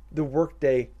the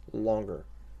workday longer.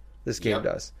 This game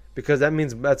does, because that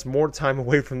means that's more time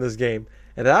away from this game,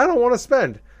 and I don't want to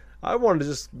spend. I want to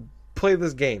just play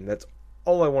this game. That's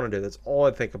all I want to do. That's all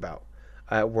I think about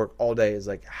at work all day, is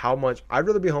like how much I'd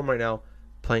rather be home right now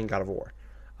playing God of War.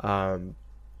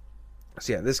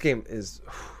 So yeah, this game is,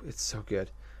 it's so good.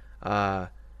 I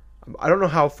don't know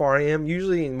how far I am.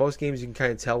 Usually in most games you can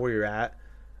kind of tell where you're at.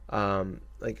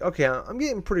 Like, okay, I'm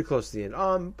getting pretty close to the end.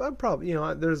 I'm probably, you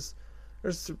know, there's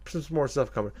some more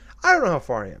stuff coming. I don't know how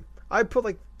far I am. I put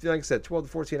like I said, 12 to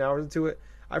 14 hours into it.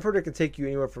 I've heard it can take you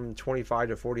anywhere from 25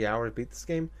 to 40 hours to beat this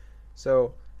game.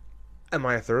 So, am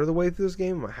I a third of the way through this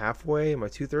game? Am I halfway? Am I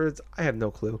 2/3? I have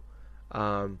no clue.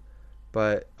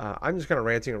 But I'm just kind of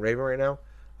ranting and raving right now.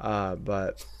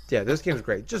 But yeah, this game is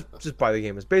great. Just buy the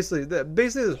game. It's basically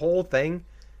this whole thing.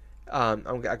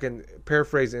 I can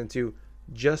paraphrase it into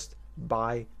just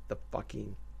buy the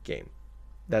fucking game.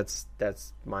 That's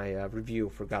my review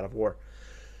for God of War.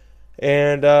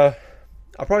 And I'll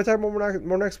probably talk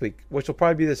more next week, which will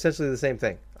probably be essentially the same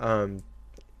thing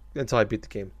until I beat the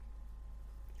game.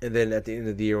 And then at the end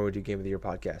of the year, when we do Game of the Year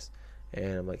podcast,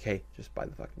 and I'm like, hey, just buy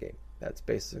the fucking game. That's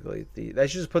basically I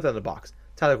should just put that in the box.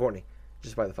 Tyler Courtney,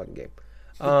 Just buy the fucking game.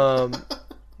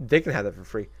 They can have that for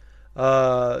free.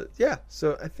 Yeah,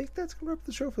 so I think that's going to wrap up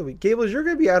the show for the week. Gables, you're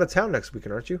going to be out of town next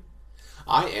weekend, aren't you?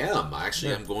 I am.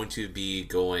 Actually, I'm going to be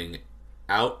going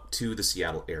out to the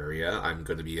Seattle area. I'm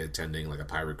going to be attending like a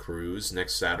pirate cruise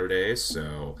next Saturday,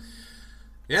 so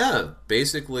yeah,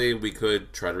 basically we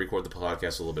could try to record the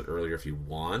podcast a little bit earlier if you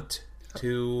want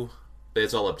to.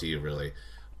 It's all up to you, really.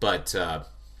 But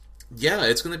yeah,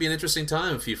 it's going to be an interesting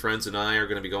time. A few friends and I are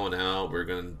going to be going out. We're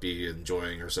going to be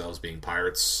enjoying ourselves being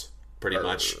pirates, pretty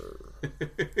much.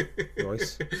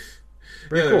 Nice.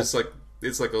 Yeah, Cool.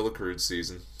 it's like all the cruise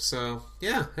season. So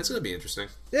yeah, it's going to be interesting.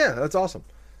 Yeah, that's awesome.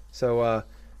 So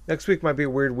next week might be a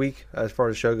weird week as far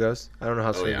as the show goes. I don't know how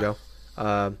it's going to go.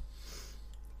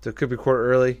 So it could be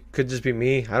quarter early. Could just be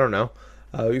me. I don't know.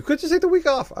 You could just take the week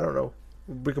off. I don't know.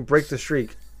 We can break the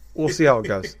streak. We'll see how it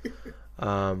goes.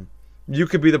 You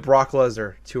could be the Brock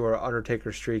Lesnar to our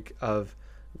Undertaker streak of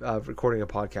recording a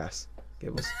podcast.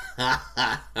 Gables.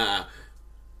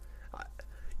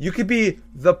 You could be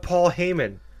the Paul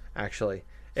Heyman, actually.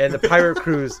 And the Pirate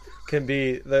Cruise can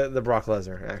be the Brock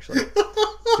Lesnar, actually.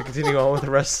 To continue on with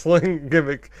the wrestling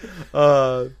gimmick.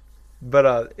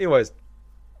 Anyways,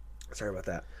 sorry about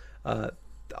that. I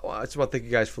just want to thank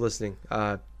you guys for listening.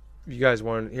 If you guys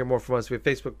want to hear more from us, we have a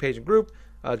Facebook page and group,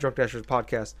 Drunk Dashers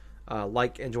Podcast.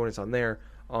 Like and join us on there.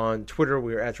 On Twitter,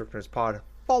 we are at Drunk Dashers Pod.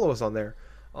 Follow us on there.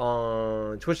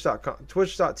 On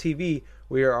Twitch.tv,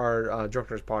 we are our Drunk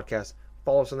Dashers Podcast.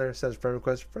 Follow us on there. Send us friend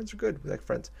requests. Friends are good. We like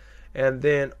friends. And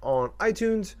then on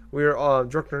iTunes, we are on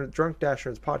Drunk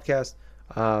Dashers Podcast.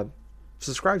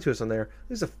 Subscribe to us on there.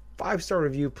 There's a 5-star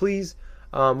review, please.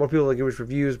 More people that give us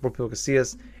reviews, more people can see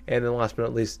us. And then last but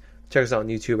not least, check us out on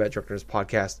YouTube at Drunk Nerds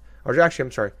Podcast. Or actually,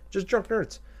 I'm sorry, just Drunk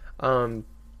Nerds.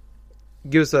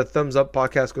 Give us a thumbs up.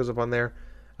 Podcast goes up on there.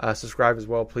 Subscribe as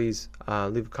well, please.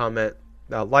 Leave a comment.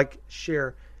 Like,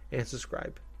 share, and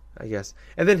subscribe, I guess.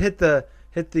 And then hit the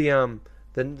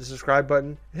subscribe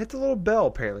button. Hit the little bell,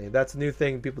 apparently. That's a new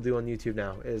thing people do on YouTube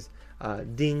now, is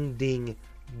ding, ding,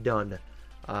 done.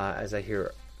 As I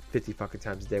hear 50 fucking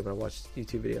times a day when I watch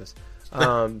YouTube videos.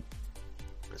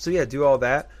 So yeah, do all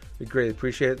that. We greatly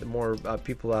appreciate it. The more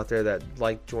people out there that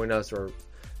join us, or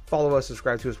follow us,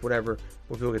 subscribe to us, whatever,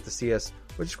 more people get to see us,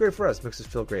 which is great for us. Makes us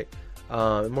feel great.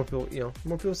 And more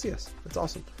people see us. That's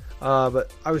awesome.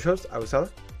 But I was your host. I was Tyler.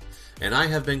 And I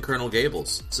have been Colonel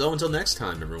Gables. So until next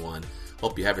time, everyone,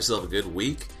 hope you have yourself a good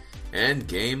week, and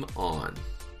game on.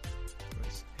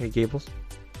 Hey, Gables.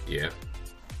 Yeah.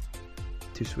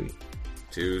 Too sweet.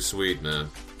 Too sweet, man.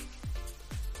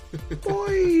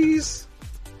 Boys.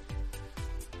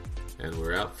 And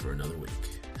we're out for another week.